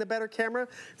camera being the better camera,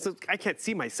 so I can't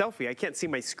see my selfie, I can't see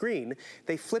my screen,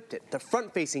 they flipped it. The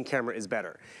front-facing camera is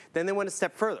better. Then they went a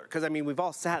step further, because I mean, we've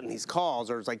all sat in these calls,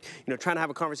 or it's like, you know, trying to have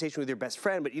a conversation with your best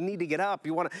friend, but you need to get up,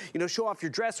 you want to, you know, show off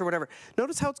your dress or whatever.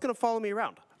 Notice how it's going to follow me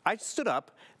around. I stood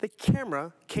up, the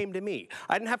camera came to me.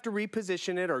 I didn't have to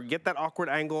reposition it or get that awkward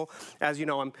angle as, you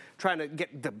know, I'm trying to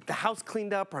get the house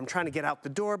cleaned up or I'm trying to get out the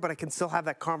door, but I can still have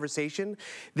that conversation.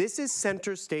 This is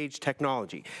center stage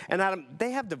technology. And Adam,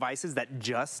 they have devices that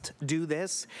just do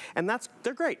this, and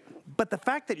they're great. But the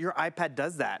fact that your iPad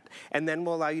does that and then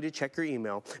will allow you to check your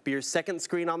email, be your second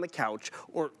screen on the couch,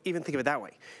 or even think of it that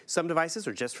way. Some devices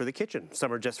are just for the kitchen.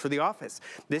 Some are just for the office.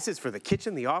 This is for the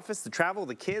kitchen, the office, the travel,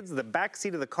 the kids, the back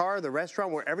seat of the car, the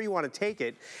restaurant, wherever you want to take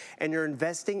it, and you're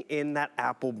investing in that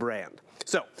Apple brand.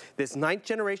 So this 9th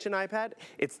generation iPad,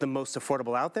 it's the most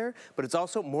affordable out there, but it's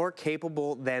also more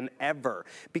capable than ever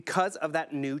because of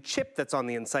that new chip that's on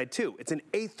the inside too. It's an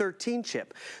A13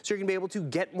 chip, so you're gonna be able to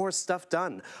get more stuff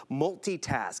done,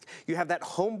 multitask. You have that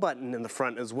home button in the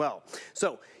front as well.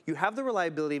 So you have the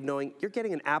reliability of knowing you're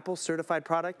getting an Apple certified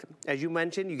product. As you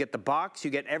mentioned, you get the box,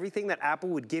 you get everything that Apple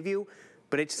would give you,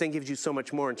 but HSN gives you so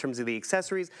much more in terms of the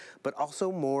accessories, but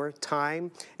also more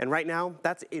time. And right now,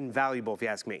 that's invaluable if you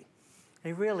ask me.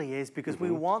 It really is, because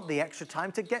we want the extra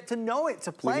time to get to know it,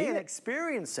 to play and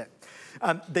experience it.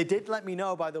 They did let me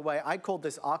know, by the way, I called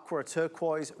this aqua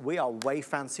turquoise. We are way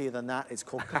fancier than that. It's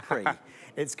called Capri.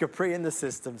 It's Capri in the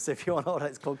system, so if you want to order,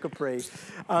 it's called Capri.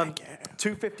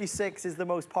 256 is the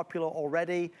most popular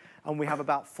already, and we have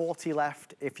about 40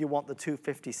 left if you want the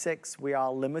 256. We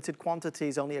are limited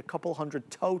quantities, only a couple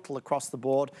hundred total across the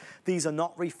board. These are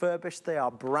not refurbished. They are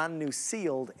brand new,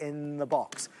 sealed in the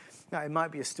box. Now, it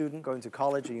might be a student going to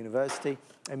college or university.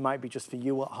 It might be just for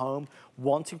you at home,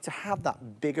 wanting to have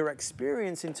that bigger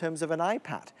experience in terms of an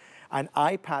iPad. An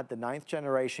iPad, the 9th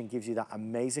generation, gives you that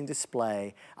amazing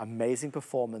display, amazing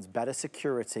performance, better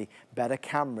security, better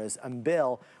cameras. And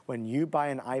Bill, when you buy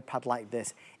an iPad like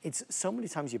this, it's so many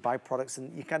times you buy products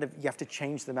and you have to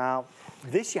change them out.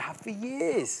 This you have for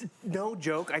years. No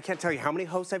joke. I can't tell you how many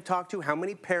hosts I've talked to, how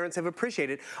many parents have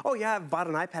appreciated. Oh yeah, I've bought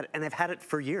an iPad and I've had it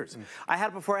for years. I had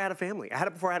it before I had a family. I had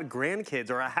it before I had grandkids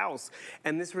or a house.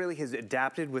 And this really has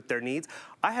adapted with their needs.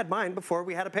 I had mine before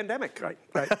we had a pandemic. Right.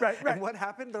 And what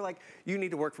happened? They're like, you need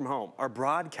to work from home or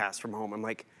broadcast from home. I'm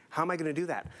like, how am I gonna do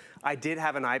that? I did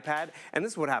have an iPad, and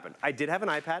this is what happened. I did have an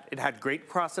iPad. It had great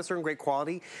processor and great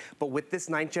quality, but with this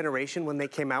 9th generation, when they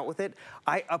came out with it,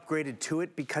 I upgraded to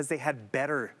it because they had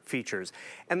better features.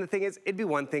 And the thing is, it'd be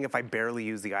one thing if I barely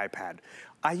used the iPad.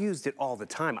 I used it all the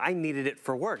time. I needed it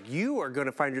for work. You are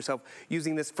gonna find yourself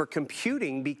using this for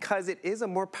computing because it is a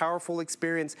more powerful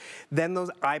experience than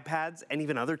those iPads and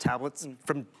even other tablets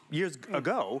from years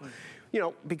ago. You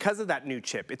know, because of that new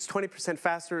chip, it's 20%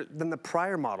 faster than the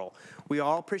prior model. We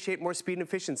all appreciate more speed and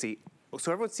efficiency.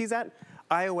 So everyone sees that.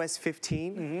 iOS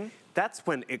 15, that's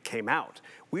when it came out.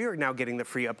 We are now getting the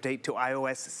free update to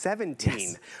iOS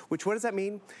 17, which, what does that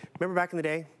mean? Remember back in the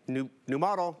day, new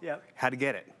model, had to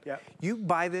get it. You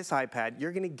buy this iPad,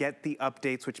 you're gonna get the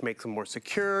updates which makes them more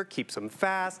secure, keeps them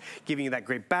fast, giving you that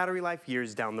great battery life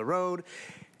years down the road.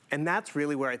 And that's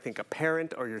really where I think a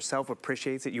parent or yourself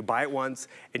appreciates it. You buy it once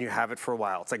and you have it for a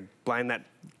while. It's like buying that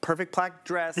perfect black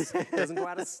dress, doesn't go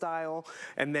out of style,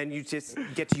 and then you just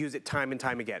get to use it time and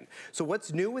time again. So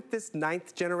what's new with this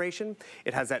 9th generation?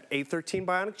 It has that A13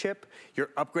 Bionic chip. You're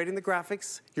upgrading the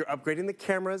graphics, you're upgrading the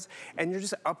cameras, and you're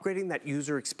just upgrading that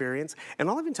user experience. And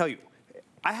I'll even tell you,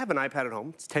 I have an iPad at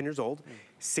home, it's 10 years old,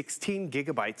 16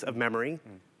 gigabytes of memory.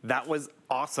 That was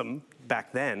awesome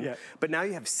back then. But now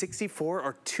you have 64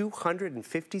 or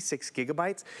 256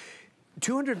 gigabytes.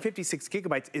 256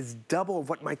 gigabytes is double of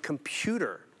what my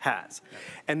computer has.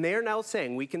 And they're now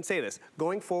saying, we can say this,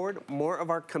 going forward, more of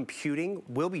our computing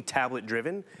will be tablet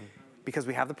driven because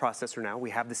we have the processor now, we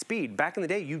have the speed. Back in the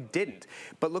day, you didn't.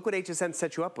 But look what HSN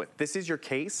set you up with. This is your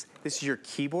case, this is your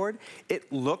keyboard.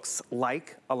 It looks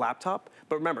like a laptop,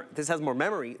 but remember, this has more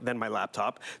memory than my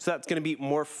laptop, so that's gonna be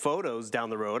more photos down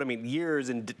the road. I mean, years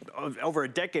and over a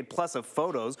decade plus of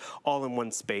photos all in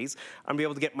one space. I'm gonna be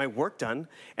able to get my work done,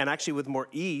 and actually with more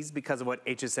ease because of what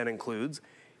HSN includes.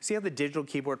 See how the digital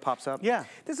keyboard pops up?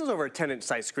 This is over a 10-inch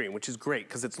size screen, which is great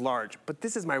because it's large, but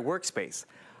this is my workspace.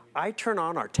 I turn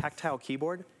on our tactile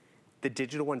keyboard, the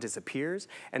digital one disappears,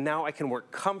 and now I can work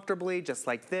comfortably just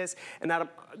like this. And now,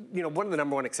 you know, one of the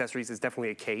 #1 accessories is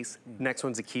definitely a case. Next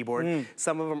one's a keyboard.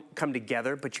 Some of them come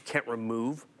together, but you can't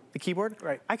remove the keyboard.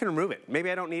 I can remove it. Maybe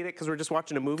I don't need it because we're just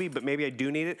watching a movie, but maybe I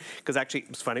do need it because actually it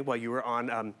was funny while you were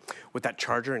on with that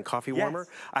charger and coffee warmer,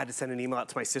 I had to send an email out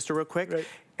to my sister real quick.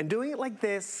 And doing it like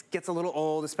this gets a little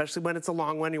old, especially when it's a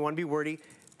long one, you want to be wordy.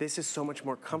 This is so much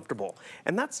more comfortable.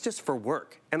 And that's just for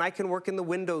work. And I can work in the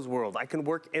Windows world. I can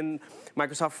work in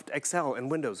Microsoft Excel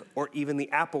and Windows, or even the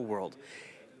Apple world.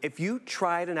 If you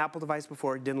tried an Apple device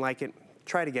before, didn't like it,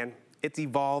 try it again. It's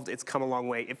evolved, it's come a long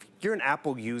way. If you're an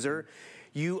Apple user,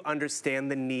 you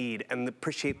understand the need and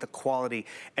appreciate the quality.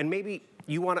 And maybe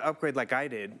you want to upgrade like I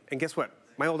did. And guess what?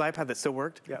 My old iPad that still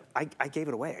worked, I gave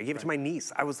it away. I gave it to my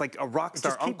niece. I was like a rock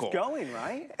star uncle. It just keeps going,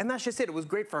 right? And that's just it. It was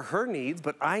great for her needs,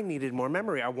 but I needed more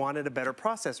memory. I wanted a better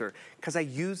processor because I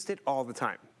used it all the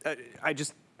time. I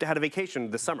just had a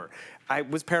vacation this summer. I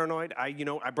was paranoid. I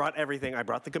brought everything. I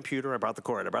brought the computer, I brought the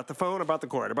cord, I brought the phone, I brought the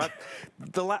cord, I brought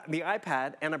the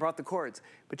iPad, and I brought the cords.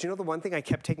 But you know the one thing I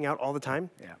kept taking out all the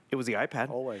time? It was the iPad.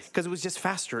 Always. Because it was just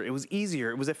faster, it was easier,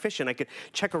 it was efficient. I could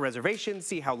check a reservation,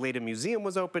 see how late a museum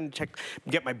was open,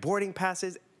 get my boarding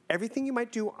passes. Everything you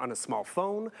might do on a small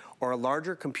phone or a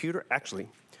larger computer. Actually,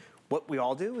 what we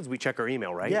all do is we check our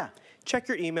email, right? Check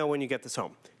your email when you get this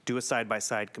home. Do a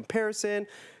side-by-side comparison.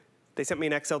 They sent me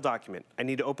an Excel document. I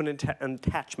need to open an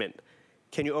attachment.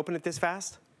 Can you open it this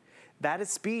fast? That is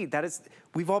speed. That is,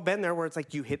 we've all been there where it's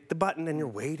like you hit the button and you're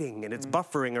waiting and it's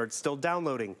buffering or it's still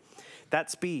downloading. That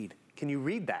speed, can you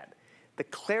read that? The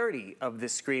clarity of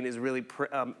this screen is really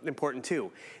important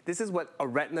too. This is what a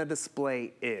Retina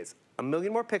display is. 1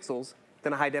 million more pixels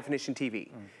than a high definition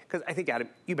TV. Because I think, Adam,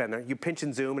 you've been there. You pinch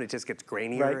and zoom and it just gets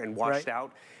grainier and washed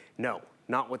out. No.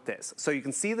 Not with this. So you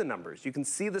can see the numbers, you can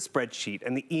see the spreadsheet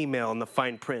and the email and the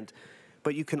fine print,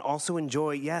 but you can also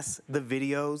enjoy, yes, the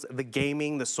videos, the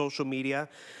gaming, the social media.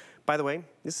 By the way,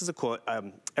 this is a cool,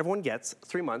 everyone gets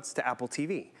 3 months to Apple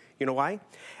TV. You know why?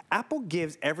 Apple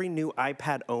gives every new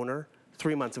iPad owner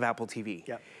 3 months of Apple TV.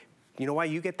 You know why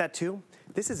you get that too?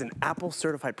 This is an Apple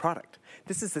certified product.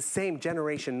 This is the same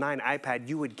Generation 9 iPad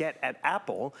you would get at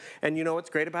Apple. And you know what's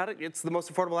great about it? It's the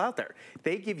most affordable out there.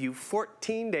 They give you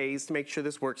 14 days to make sure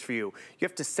this works for you. You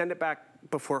have to send it back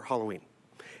before Halloween.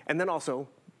 And then also,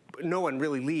 no one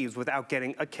really leaves without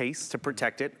getting a case to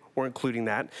protect it. We're including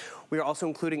that. We are also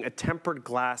including a tempered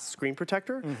glass screen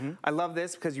protector. I love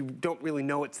this because you don't really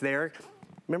know it's there.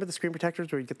 Remember the screen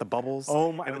protectors where you get the bubbles?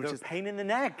 Oh my, it was just a pain in the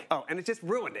neck. Oh, and it just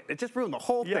ruined it. It just ruined the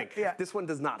whole thing. This one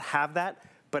does not have that,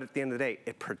 but at the end of the day,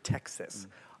 it protects this.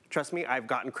 Trust me, I've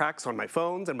gotten cracks on my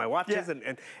phones and my watches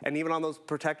and even on those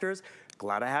protectors.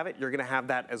 Glad I have it. You're gonna have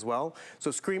that as well.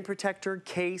 So screen protector,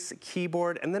 case,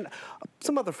 keyboard, and then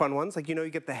some other fun ones. Like, you know,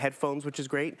 you get the headphones, which is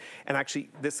great. And actually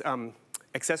this,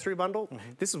 accessory bundle,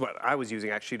 this is what I was using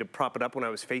actually to prop it up when I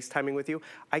was FaceTiming with you.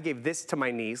 I gave this to my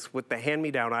niece with the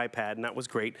hand-me-down iPad, and that was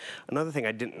great. Another thing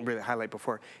I didn't really highlight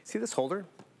before, see this holder?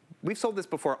 We've sold this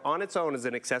before on its own as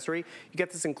an accessory. You get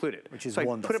this included. Which is wonderful.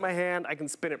 wonderful. I put it in my hand, I can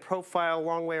spin it profile,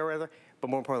 long way or other. but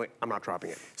more importantly, I'm not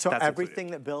dropping it. So That's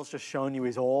everything that Bill's just shown you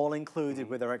is all included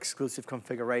with our exclusive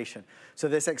configuration. So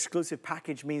this exclusive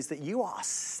package means that you are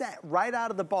set right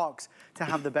out of the box to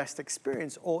have the best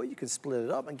experience, or you can split it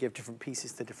up and give different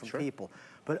pieces to different people.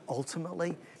 But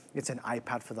ultimately, it's an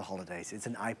iPad for the holidays. It's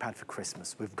an iPad for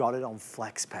Christmas. We've got it on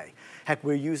FlexPay. Heck,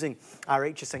 we're using our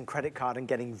HSN credit card and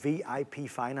getting VIP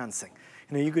financing.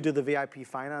 You know, you could do the VIP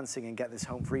financing and get this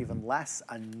home for even less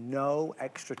and no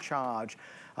extra charge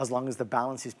as long as the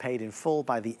balance is paid in full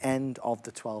by the end of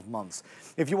the 12 months.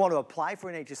 If you want to apply for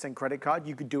an HSN credit card,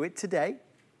 you could do it today.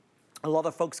 A lot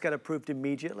of folks get approved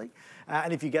immediately.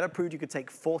 And if you get approved, you could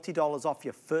take $40 off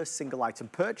your first single item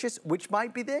purchase, which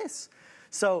might be this.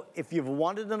 So if you've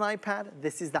wanted an iPad,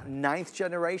 this is that 9th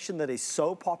generation that is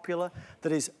so popular,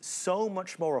 that is so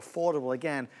much more affordable.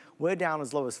 Again, we're down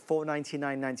as low as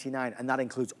 $499.99, and that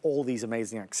includes all these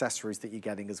amazing accessories that you're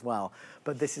getting as well.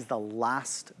 But this is the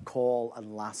last call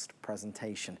and last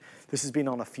presentation. This has been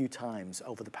on a few times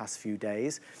over the past few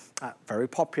days. Very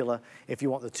popular. If you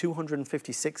want the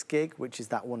 256 gig, which is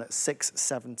that one at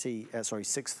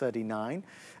 $639,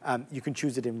 you can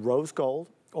choose it in rose gold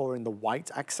or in the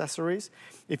white accessories.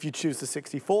 If you choose the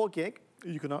 64 gig,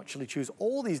 you can actually choose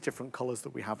all these different colors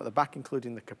that we have at the back,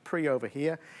 including the Capri over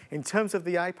here. In terms of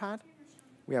the iPad,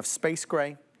 we have space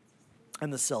gray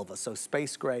and the silver. So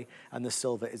space gray and the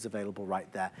silver is available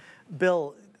right there.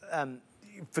 Bill,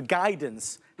 for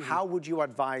guidance, how would you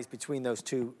advise between those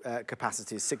two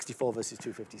capacities, 64 versus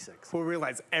 256? Well,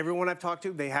 realize everyone I've talked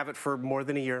to, they have it for more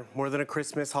than a year, more than a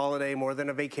Christmas holiday, more than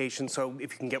a vacation. So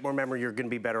if you can get more memory, you're going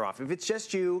to be better off. If it's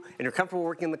just you and you're comfortable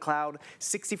working in the cloud,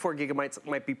 64 gigabytes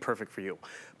might be perfect for you.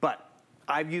 But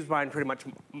I've used mine pretty much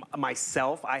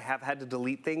myself. I have had to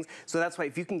delete things. So that's why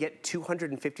if you can get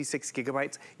 256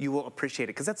 gigabytes, you will appreciate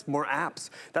it, because that's more apps.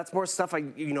 That's more stuff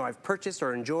I've purchased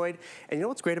or enjoyed. And you know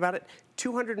what's great about it?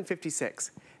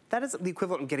 256. That is the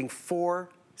equivalent of getting 4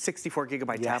 64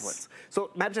 gigabyte tablets.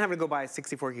 So imagine having to go buy a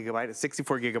 64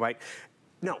 gigabyte.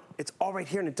 No, it's all right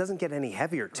here, and it doesn't get any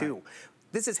heavier too. Right.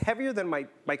 This is heavier than my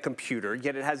computer,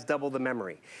 yet it has double the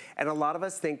memory. And a lot of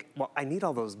us think, well, I need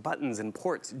all those buttons and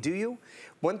ports. Do you?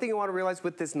 One thing you want to realize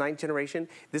with this 9th generation,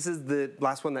 this is the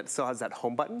last one that still has that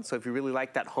home button. So if you really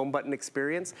like that home button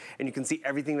experience and you can see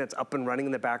everything that's up and running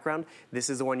in the background, this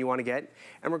is the one you want to get.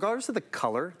 And regardless of the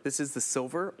color, this is the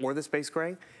silver or the space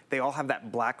gray, they all have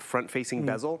that black front-facing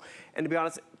bezel. And to be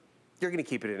honest, you're going to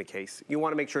keep it in a case. You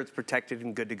want to make sure it's protected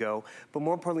and good to go. But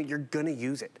more importantly, you're going to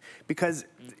use it. Because,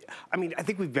 I mean, I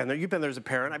think we've been there. You've been there as a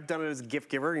parent. I've done it as a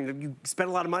gift giver. You spend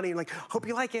a lot of money and like, hope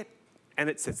you like it. And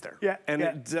it sits there.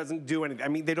 It doesn't do anything. I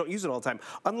mean, they don't use it all the time.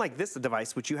 Unlike this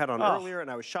device, which you had on earlier,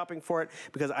 and I was shopping for it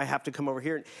because I have to come over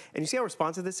here. And you see how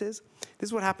responsive this is? This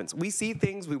is what happens. We see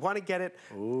things, we want to get it.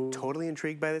 Ooh. Totally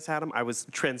intrigued by this, Adam. I was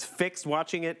transfixed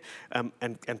watching it and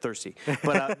thirsty.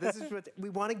 But this is what we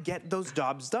want to get those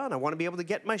jobs done. I want to be able to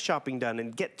get my shopping done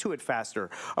and get to it faster.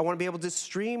 I want to be able to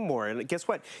stream more. And guess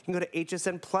what? You can go to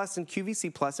HSN Plus and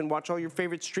QVC Plus and watch all your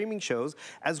favorite streaming shows,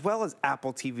 as well as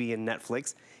Apple TV and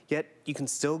Netflix. Yet you can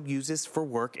still use this for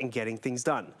work and getting things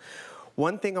done.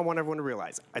 One thing I want everyone to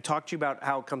realize, I talked to you about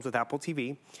how it comes with Apple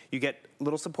TV. You get a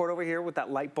little support over here with that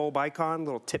light bulb icon,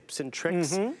 little tips and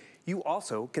tricks. You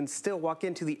also can still walk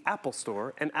into the Apple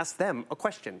store and ask them a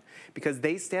question, because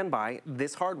they stand by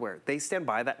this hardware. They stand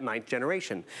by that 9th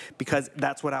generation, because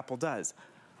that's what Apple does.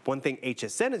 One thing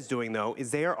HSN is doing, though,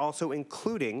 is they are also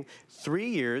including 3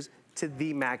 years to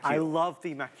the Mac U. I love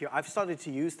the Mac U. I've started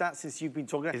to use that since you've been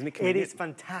talking about it. It is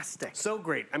fantastic. So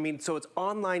great. I mean, so it's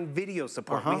online video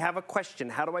support. We have a question.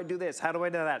 How do I do this? How do I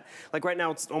do that? Like right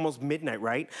now, it's almost midnight,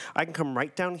 right? I can come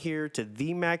right down here to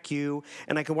the Mac U,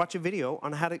 and I can watch a video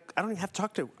on how to, I don't even have to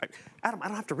talk to, Adam, I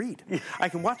don't have to read. I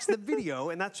can watch the video,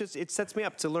 and that's just, it sets me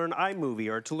up to learn iMovie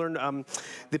or to learn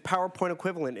the PowerPoint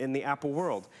equivalent in the Apple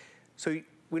world. So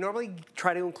we normally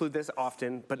try to include this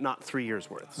often, but not 3 years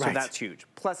worth. So that's huge.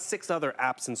 Plus 6 other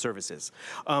apps and services.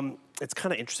 It's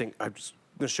kind of interesting. I'm just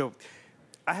going to show.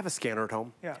 I have a scanner at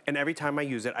home, and every time I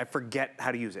use it, I forget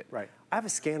how to use it. I have a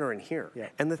scanner in here.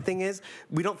 And the thing is,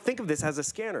 we don't think of this as a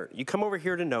scanner. You come over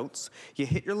here to Notes, you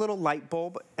hit your little light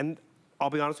bulb, and I'll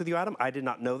be honest with you, Adam, I did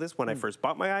not know this when I first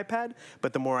bought my iPad,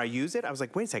 but the more I use it, I was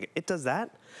like, wait a second, it does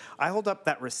that? I hold up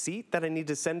that receipt that I need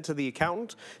to send to the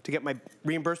accountant to get my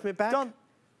reimbursement back.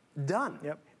 Done.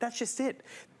 That's just it.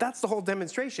 That's the whole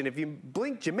demonstration. If you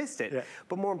blinked, you missed it.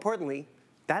 But more importantly,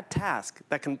 that task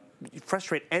that can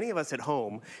frustrate any of us at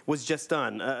home was just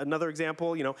done. Another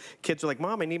example, you know, kids are like,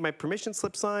 Mom, I need my permission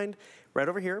slip signed. Right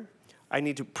over here, I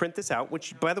need to print this out,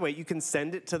 which, by the way, you can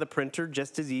send it to the printer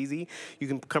just as easy. You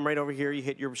can come right over here, you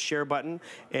hit your share button,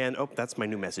 and, oh, that's my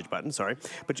new message button, sorry.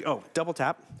 But, double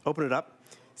tap, open it up,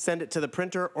 send it to the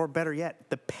printer, or better yet,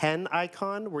 the pen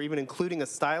icon. We're even including a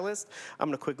stylus. I'm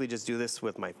gonna quickly just do this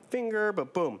with my finger,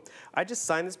 but boom. I just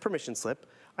signed this permission slip.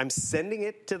 I'm sending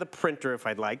it to the printer if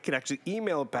I'd like. Could actually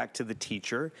email it back to the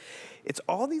teacher. It's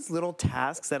all these little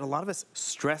tasks that a lot of us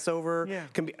stress over. Yeah.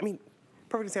 Can be, I mean,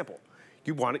 perfect example.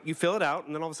 You want it, you fill it out,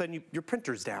 and then all of a sudden your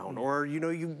printer's down, or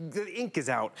the ink is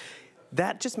out.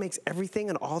 That just makes everything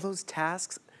and all those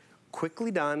tasks quickly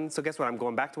done. So guess what? I'm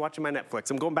going back to watching my Netflix.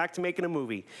 I'm going back to making a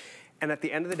movie. And at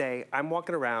the end of the day, I'm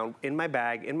walking around in my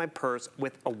bag, in my purse,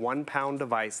 with a 1-pound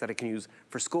device that I can use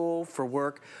for school, for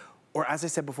work, or as I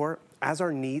said before, as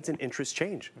our needs and interests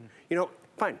change.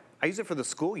 Fine, I use it for the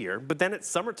school year, but then it's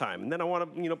summertime, and then I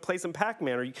want to, play some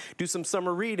Pac-Man or do some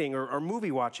summer reading or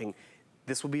movie watching.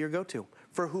 This will be your go-to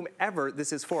for whomever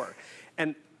this is for.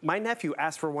 And my nephew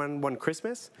asked for one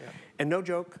Christmas, and no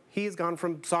joke, he has gone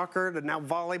from soccer to now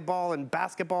volleyball and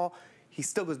basketball. He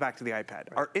still goes back to the iPad.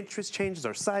 Our interest changes,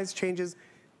 our size changes.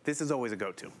 This is always a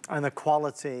go-to. And the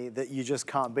quality that you just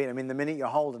can't beat. I mean, the minute you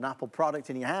hold an Apple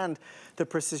product in your hand, the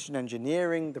precision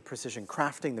engineering, the precision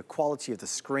crafting, the quality of the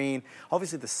screen,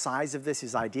 obviously the size of this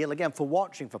is ideal, again, for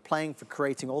watching, for playing, for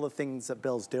creating, all the things that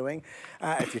Bill's doing.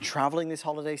 If you're traveling this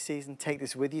holiday season, take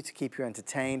this with you to keep you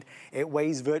entertained. It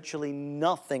weighs virtually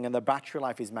nothing, and the battery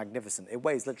life is magnificent. It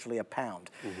weighs literally a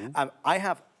pound. I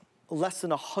have less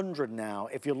than 100 now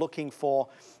if you're looking for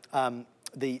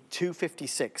the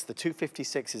 256. The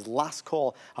 256 is last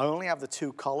call. I only have the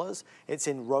 2 colors. It's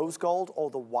in rose gold or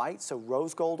the white, so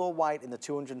rose gold or white in the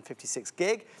 256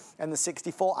 gig. And the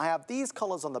 64, I have these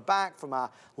colors on the back, from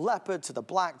our leopard to the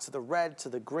black to the red to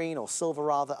the green, or silver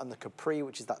rather, and the capri,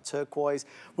 which is that turquoise.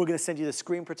 We're gonna send you the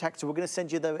screen protector. We're gonna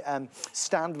send you the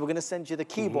stand. We're gonna send you the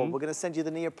keyboard. We're gonna send you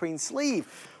the neoprene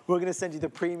sleeve. We're going to send you the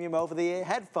premium over-the-ear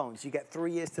headphones. You get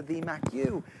 3 years to the Mac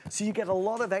U. So you get a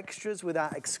lot of extras with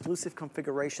that exclusive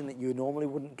configuration that you normally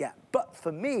wouldn't get. But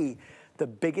for me, the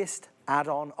biggest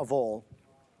add-on of all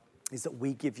is that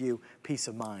we give you peace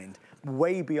of mind,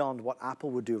 way beyond what Apple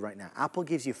would do right now. Apple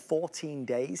gives you 14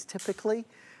 days typically,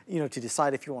 to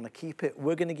decide if you want to keep it.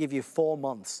 We're going to give you 4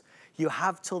 months. You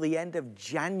have till the end of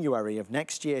January of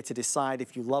next year to decide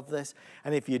if you love this,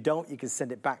 and if you don't, you can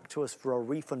send it back to us for a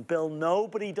refund. Bill,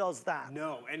 nobody does that.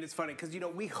 No, and it's funny, because,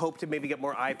 we hope to maybe get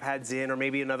more iPads in, or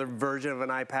maybe another version of an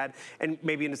iPad, and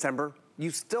maybe in December, you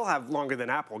still have longer than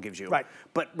Apple gives you. Right.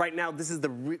 But right now, this is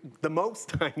the most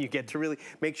time you get to really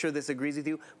make sure this agrees with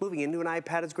you. Moving into an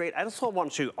iPad is great. I also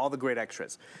want to show you all the great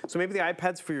extras. So maybe the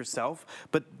iPad's for yourself,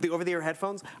 but the over-the-ear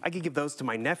headphones, I could give those to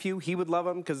my nephew. He would love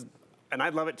them, and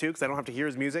I'd love it too, because I don't have to hear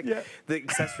his music. Yeah. The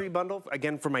accessory bundle,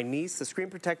 again, for my niece, the screen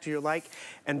protector you like,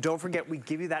 and don't forget, we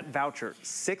give you that voucher.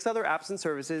 6 other apps and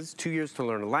services, 2 years to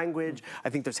learn a language. I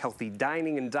think there's healthy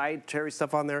dining and dietary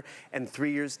stuff on there, and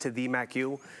 3 years to the Mac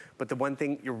U. But the one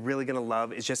thing you're really gonna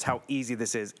love is just how easy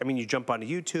this is. I mean, you jump onto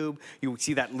YouTube, you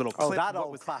see that little clip. Oh, that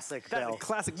old classic, Bill. That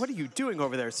classic. What are you doing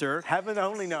over there, sir? Heaven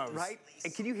only knows. Right?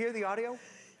 And can you hear the audio?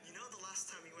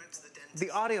 The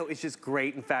audio is just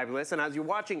great and fabulous, and as you're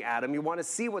watching Adam, you want to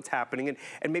see what's happening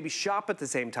and maybe shop at the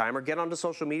same time or get onto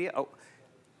social media. Oh,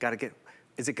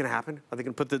 is it gonna happen? Are they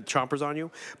gonna put the chompers on you?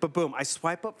 But boom, I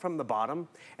swipe up from the bottom,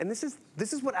 and this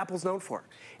is what Apple's known for.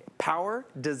 Power,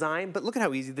 design, but look at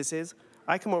how easy this is.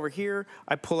 I come over here,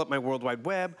 I pull up my World Wide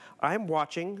Web, I'm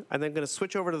watching, and then gonna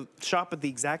switch over to shop at the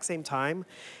exact same time.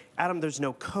 Adam, there's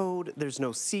no code, there's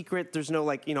no secret, there's no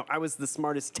I was the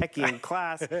smartest techie in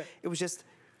class. It was just,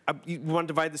 you want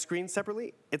to divide the screen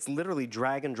separately? It's literally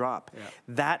drag and drop. Yeah.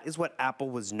 That is what Apple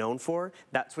was known for.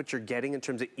 That's what you're getting in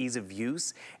terms of ease of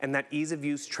use. And that ease of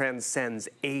use transcends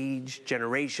age,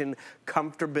 generation,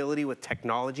 comfortability with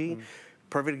technology.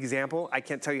 Perfect example, I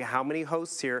can't tell you how many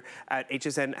hosts here at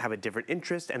HSN have a different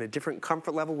interest and a different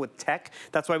comfort level with tech.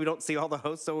 That's why we don't see all the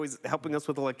hosts always helping us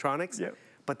with electronics. Yep.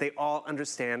 But they all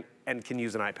understand and can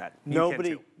use an iPad.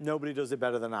 Nobody does it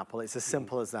better than Apple. It's as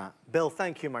simple as that. Bill,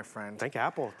 thank you, my friend. Thank you,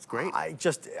 Apple. It's great.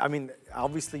 I mean,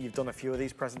 obviously you've done a few of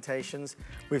these presentations.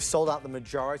 We've sold out the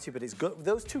majority, but it's good.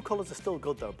 Those 2 colors are still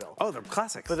good though, Bill. Oh, they're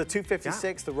classics. For the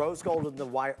 256, the rose gold and the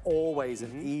white, always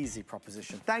an easy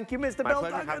proposition. Thank you, Mr. Bill. My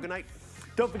pleasure. Have a good night.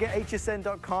 Don't forget,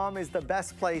 hsn.com is the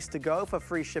best place to go for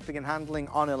free shipping and handling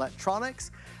on electronics.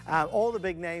 All the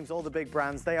big names, all the big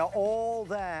brands, they are all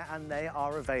there and they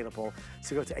are available.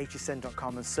 So go to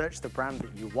hsn.com and search the brand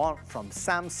that you want, from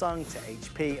Samsung to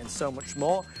HP and so much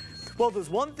more. Well, there's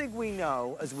one thing we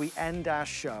know as we end our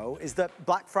show is that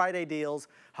Black Friday deals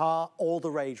are all the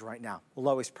rage right now.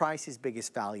 Lowest prices,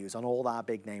 biggest values on all our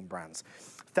big name brands.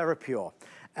 TheraPure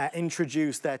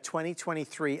introduced their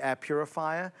 2023 air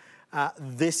purifier.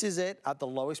 This is it at the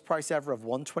lowest price ever of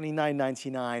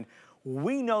 $129.99.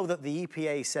 We know that the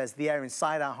EPA says the air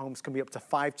inside our homes can be up to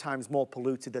 5 times more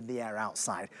polluted than the air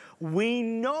outside. We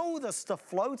know there's stuff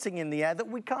floating in the air that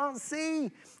we can't see.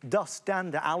 Dust,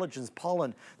 dander, allergens,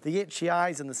 pollen, the itchy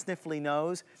eyes and the sniffly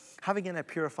nose. Having an air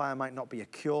purifier might not be a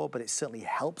cure, but it certainly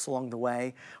helps along the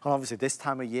way. And obviously this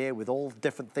time of year, with all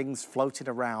different things floating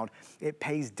around, it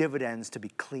pays dividends to be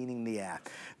cleaning the air.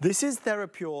 This is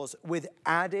TheraPure's with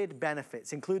added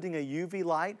benefits, including a UV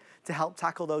light to help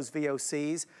tackle those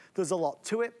VOCs. There's a lot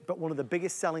to it, but one of the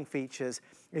biggest selling features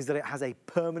is that it has a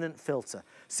permanent filter,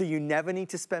 so you never need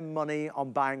to spend money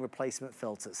on buying replacement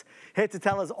filters. Here to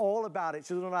tell us all about it,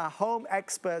 she's one of our home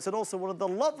experts and also one of the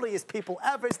loveliest people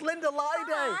ever. It's Linda Lyday.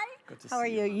 Hi. How are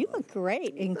you? You look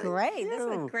great and great. This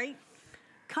is a great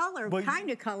color, kind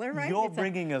of color, right? You're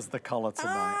bringing us the color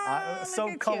tonight.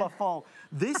 So colorful.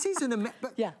 This is an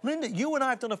yeah. Linda, you and I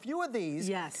have done a few of these.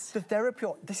 Yes. The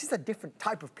TheraPure, this is a different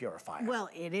type of purifier. Well,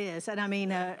 it is. And I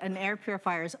mean, an air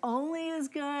purifier is only as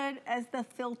good as the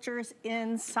filters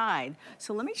inside.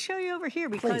 So let me show you over here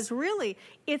because really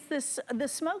it's the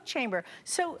smoke chamber.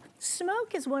 So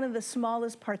smoke is one of the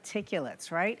smallest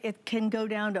particulates, right? It can go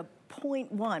down to 0.1,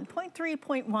 0.3,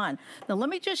 0.1. Now let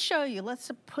me just show you. Let's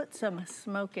put some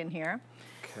smoke in here.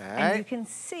 Okay. And you can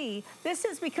see, this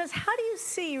is because how do you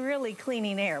see really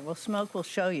cleaning air? Well, smoke will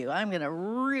show you. I'm gonna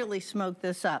really smoke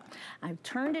this up. I've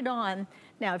turned it on.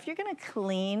 Now, if you're gonna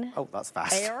clean that's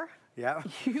fast. air, yeah.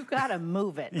 you gotta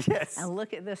move it. Yes. And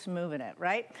look at this moving it,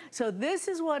 right? So this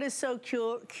is what is so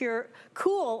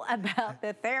cool about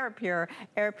the TheraPure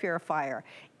air purifier,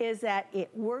 is that it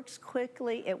works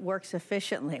quickly, it works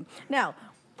efficiently. Now,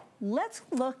 let's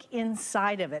look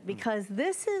inside of it because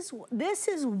this is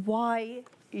why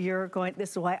this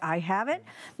is why I have it.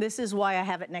 This is why I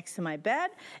have it next to my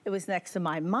bed. It was next to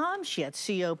my mom. She had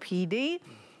COPD.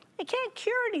 It can't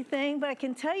cure anything, but I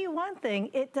can tell you one thing.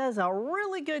 It does a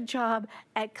really good job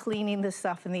at cleaning the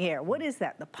stuff in the air. What is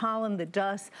that? The pollen, the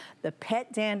dust, the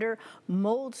pet dander,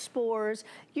 mold spores.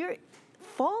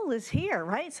 Fall is here,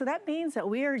 right? So that means that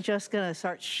we are just gonna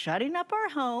start shutting up our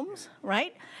homes,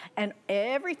 right? And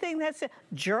everything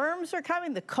germs are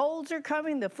coming, the colds are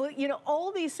coming, the flu,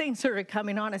 all these things are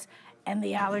coming on us, and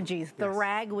the allergies, the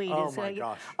ragweed is. Oh my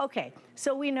gosh. Okay,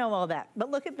 so we know all that,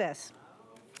 but look at this.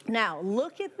 Now,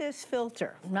 look at this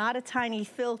filter, not a tiny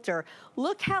filter.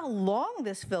 Look how long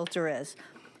this filter is.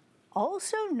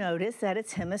 Also notice that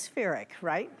it's hemispheric,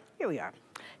 right? Here we are.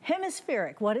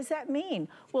 Hemispheric, what does that mean?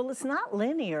 Well, it's not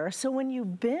linear, so when you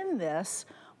bend this,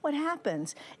 what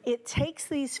happens? It takes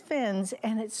these fins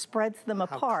and it spreads them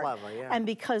apart. Clever, yeah. And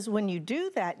because when you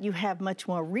do that, you have much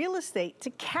more real estate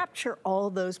to capture all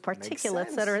those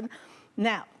particulates that are in.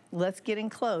 Now, let's get in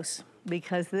close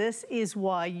because this is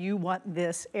why you want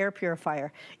this air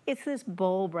purifier. It's this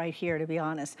bulb right here, to be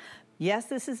honest. Yes,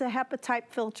 this is a HEPA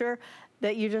type filter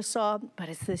that you just saw, but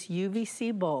it's this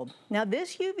UVC bulb. Now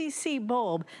this UVC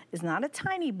bulb is not a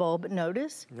tiny bulb, but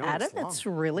notice, Adam, it's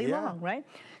really long, right?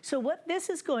 So what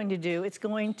this is going to do, it's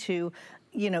going to,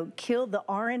 kill the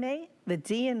RNA, the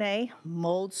DNA,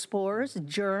 mold spores,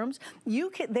 germs.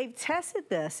 They've tested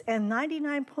this, and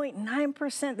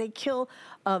 99.9% they kill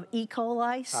of E.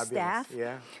 coli, staph.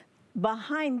 Yeah.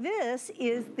 Behind this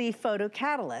is the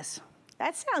photocatalyst.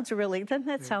 That sounds really, doesn't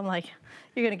that sound like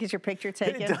you're gonna get your picture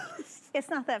taken? It does. It's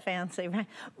not that fancy, right?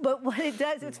 But what it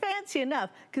does, it's fancy enough,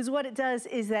 because what it does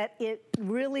is that it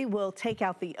really will take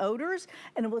out the odors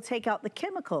and it will take out the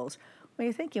chemicals. When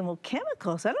you're thinking, well,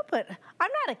 chemicals, I'm not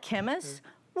a chemist.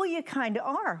 Well, you kind of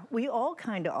are. We all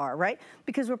kind of are, right?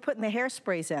 Because we're putting the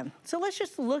hairsprays in. So let's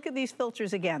just look at these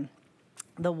filters again.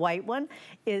 The white one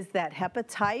is that HEPA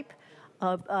type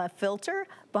filter.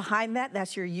 Behind that,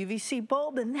 that's your UVC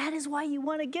bulb, and that is why you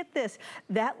want to get this.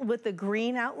 That with the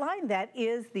green outline, that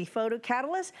is the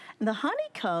photocatalyst. And the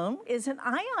honeycomb is an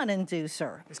ion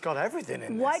inducer. It's got everything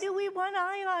in Why do we want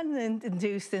ion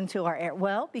induced into our air?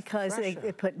 Well, because they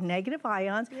put negative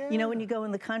ions. Yeah. You know, when you go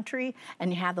in the country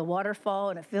and you have the waterfall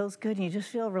and it feels good and you just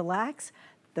feel relaxed,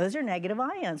 those are negative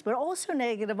ions. But also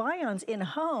negative ions in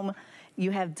home, you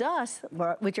have dust,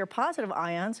 which are positive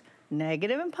ions.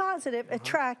 Negative and positive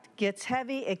attract, gets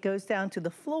heavy, it goes down to the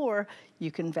floor,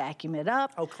 you can vacuum it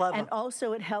up. Oh, clever. And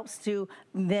also it helps to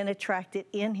then attract it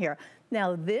in here.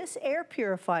 Now this air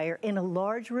purifier in a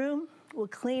large room will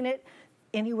clean it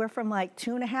anywhere from like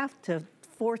 2.5 to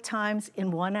 4 times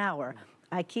in 1 hour.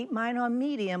 I keep mine on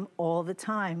medium all the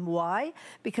time. Why?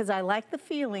 Because I like the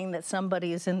feeling that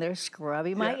somebody is in there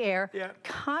scrubbing my air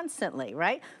constantly,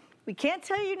 right? We can't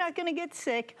tell you you're not gonna get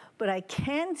sick, but I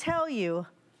can tell you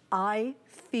I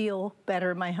feel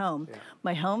better in my home.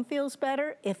 My home feels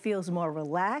better, it feels more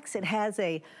relaxed, it has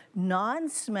a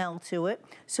non-smell to it,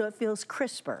 so it feels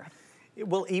crisper.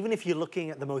 Well, even if you're looking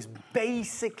at the most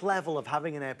basic level of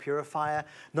having an air purifier,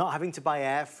 not having to buy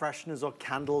air fresheners or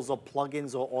candles or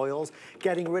plug-ins or oils,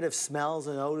 getting rid of smells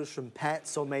and odors from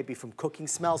pets or maybe from cooking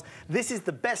smells, this is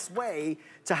the best way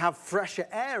to have fresher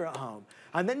air at home.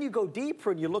 And then you go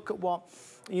deeper and you look at what,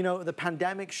 you know, the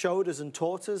pandemic showed us and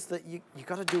taught us, that you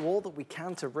got to do all that we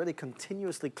can to really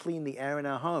continuously clean the air in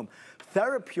our home.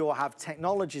 TheraPure have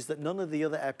technologies that none of the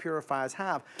other air purifiers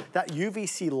have. That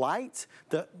UVC light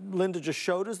that Linda just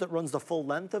showed us that runs the full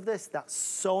length of this, that's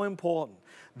so important.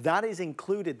 That is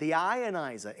included, the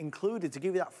ionizer included to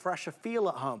give you that fresher feel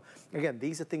at home. Again,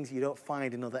 these are things you don't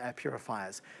find in other air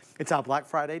purifiers. It's our Black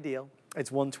Friday deal. It's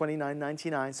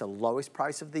 $129.99, so lowest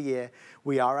price of the year.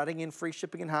 We are adding in free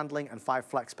shipping and handling and 5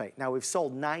 flex pay. Now, we've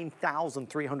sold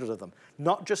 9,300 of them.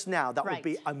 Not just now, that would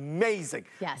be amazing.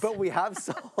 Yes. But we have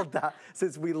sold that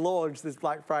since we launched this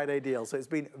Black Friday deal, so it's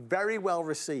been very well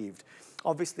received.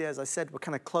 Obviously, as I said, we're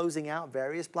kind of closing out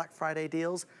various Black Friday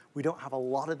deals. We don't have a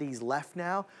lot of these left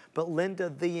now, but Linda,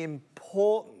 the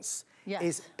importance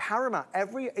is paramount.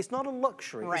 It's not a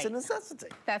luxury, it's a necessity.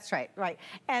 That's right, right.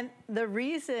 And the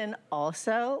reason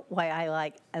also why I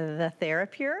like the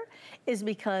TheraPure is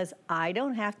because I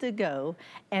don't have to go,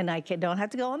 and don't have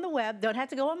to go on the web, don't have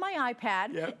to go on my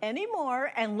iPad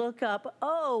anymore and look up,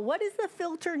 oh, what is the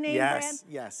filter name brand?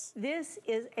 Yes. This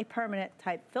is a permanent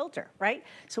type filter, right?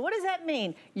 So what does that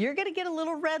mean? You're gonna get a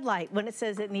little red light when it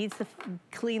says it needs to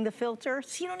clean the filter,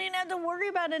 so you don't even have to worry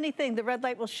about anything. The red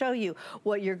light will show you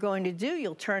what you're going to do.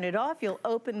 You'll turn it off, you'll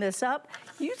open this up,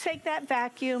 you take that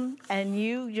vacuum and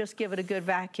you just give it a good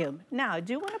vacuum. Now, I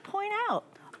do want to point out,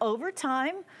 over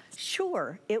time,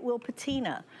 sure, it will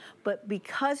patina, but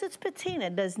because it's patina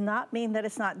does not mean that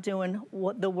it's not doing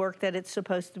the work that it's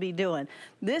supposed to be doing.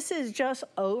 This is just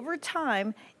over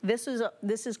time. This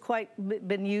is quite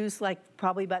been used like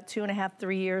probably about 2.5,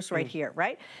 3 years right here,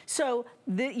 right? So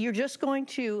you're just going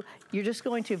to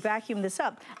vacuum this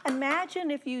up.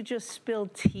 Imagine if you just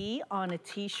spilled tea on a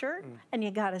t-shirt and you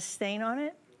got a stain on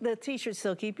it. The t-shirt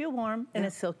still keep you warm and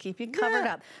it still keep you covered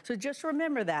up. So just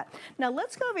remember that. Now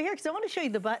let's go over here because I want to show you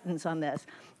the buttons on this.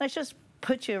 Let's just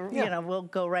put you know, we'll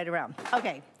go right around.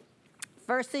 Okay,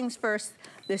 first things first,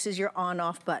 this is your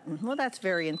on-off button. Well, that's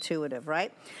very intuitive,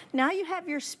 right? Now you have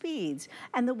your speeds.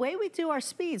 And the way we do our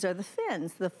speeds are the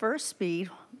fins. The first speed,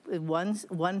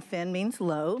 one fin means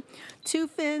low, 2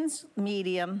 fins,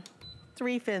 medium,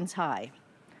 3 fins, high.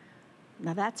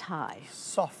 Now that's high.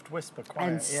 Soft whisper, quiet.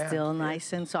 And still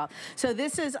nice and soft. So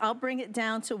this is, I'll bring it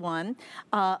down to 1.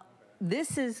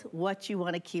 This is what you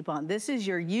want to keep on. This is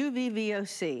your UV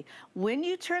VOC. When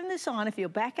you turn this on, if you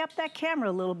back up that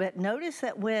camera a little bit, notice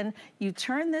that when you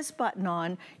turn this button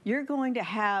on, you're going to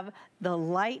have the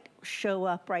light show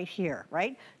up right here,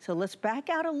 right? So let's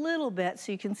back out a little bit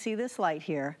so you can see this light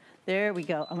here. There we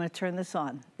go. I'm going to turn this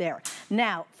on. There.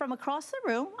 Now, from across the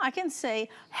room, I can say,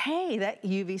 hey, that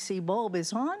UVC bulb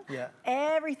is on.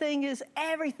 Everything is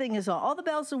on. All the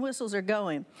bells and whistles are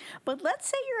going. But let's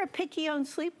say you're a picky-owned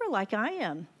sleeper like I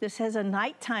am. This has a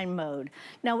nighttime mode.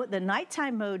 Now, what the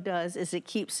nighttime mode does is it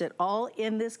keeps it all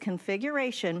in this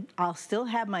configuration. I'll still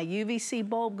have my UVC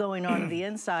bulb going on the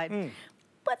inside,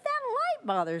 but that light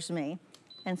bothers me.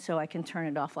 And so I can turn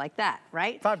it off like that,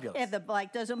 right? Fabulous. If the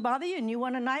light doesn't bother you and you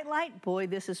want a night light, boy,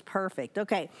 this is perfect.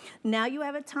 Okay, now you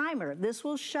have a timer. This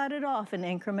will shut it off in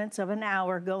increments of an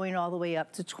hour, going all the way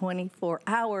up to 24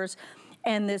 hours,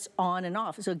 and this on and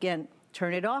off. So again,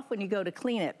 turn it off when you go to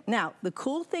clean it. Now, the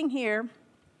cool thing here,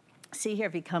 see here,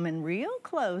 if you come in real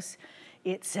close,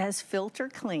 it says filter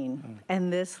clean,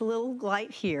 and this little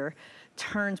light here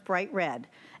turns bright red.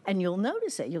 And you'll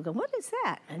notice it. You'll go, what is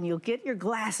that? And you'll get your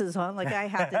glasses on like I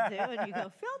have to do, and you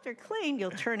go, filter clean. You'll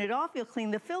turn it off. You'll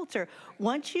clean the filter.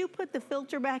 Once you put the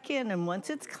filter back in, and once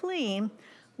it's clean,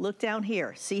 look down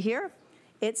here. See here?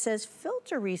 It says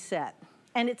filter reset.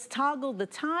 And it's toggled the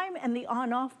time and the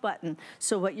on-off button.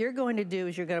 So what you're going to do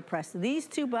is you're going to press these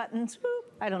 2 buttons.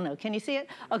 Whoop, I don't know. Can you see it?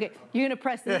 Okay, you're going to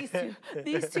press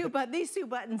these two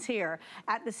buttons here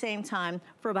at the same time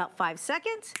for about 5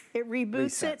 seconds. It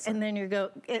reboots it, and then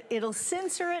it'll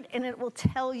censor it, and it will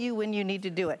tell you when you need to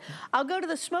do it. I'll go to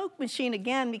the smoke machine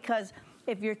again because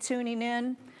if you're tuning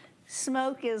in,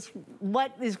 smoke is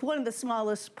one of the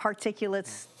smallest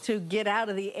particulates to get out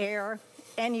of the air,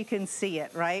 and you can see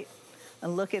it, right?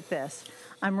 And look at this.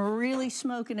 I'm really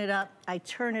smoking it up. I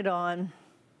turn it on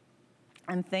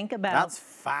and think about— That's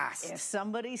fast. If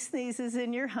somebody sneezes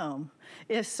in your home,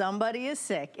 if somebody is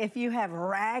sick, if you have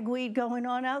ragweed going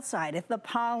on outside, if the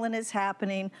pollen is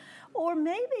happening, or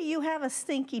maybe you have a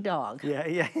stinky dog.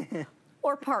 Yeah.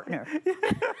 Or partner.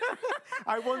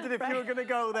 I wondered if you were going to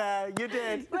go there. You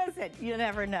did. Listen, you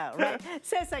never know, right?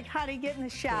 So it's like, honey, get in the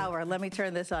shower. Let me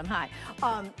turn this on high.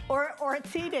 Or a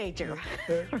teenager,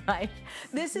 right?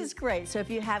 This is great. So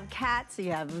if you have cats,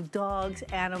 you have dogs,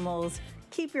 animals,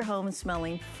 keep your home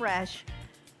smelling fresh.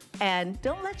 And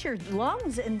don't let your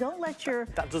lungs and don't let your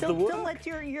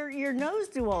your nose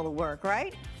do all the work,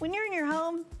 right? When you're in your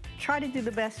home, try to do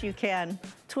the best you can.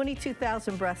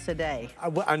 22,000 breaths a day.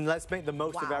 And let's make the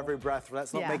most of every breath.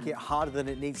 Let's not make it harder than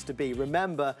it needs to be.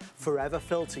 Remember, Forever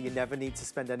Filter, you never need to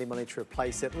spend any money to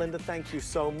replace it. Linda, thank you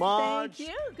so much. Thank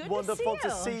you. Good Wonderful to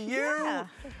see you. Yeah.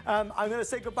 I'm going to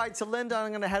say goodbye to Linda. I'm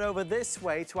going to head over this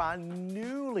way to our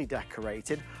newly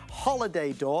decorated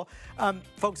holiday door.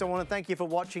 Folks, I want to thank you for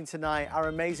watching tonight. Our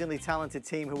amazingly talented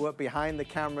team who work behind the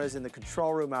cameras in the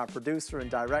control room, our producer and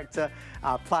director,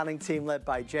 our planning team led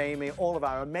by Jamie, all of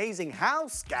our amazing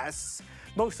house guests.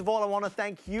 Most of all, I want to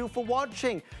thank you for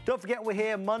watching. Don't forget, we're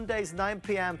here Mondays, 9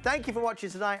 p.m. Thank you for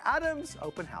watching tonight. Adam's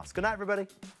Open House. Good night, everybody.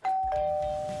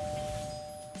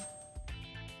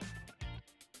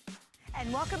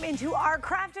 And welcome into our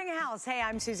crafting house. Hey,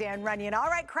 I'm Suzanne Runyon. All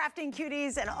right, crafting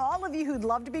cuties and all of you who'd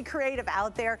love to be creative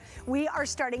out there, we are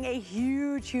starting a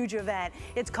huge event.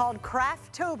 It's called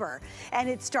Crafttober, and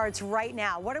it starts right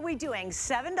now. What are we doing?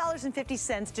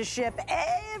 $7.50 to ship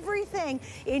everything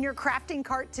in your crafting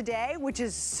cart today, which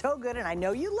is so good, and I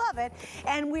know you love it.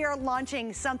 And we are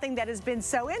launching something that has been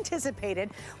so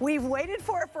anticipated. We've waited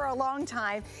for it for a long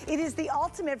time. It is the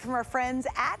ultimate from our friends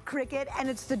at Cricut, and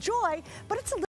it's the joy, but it's a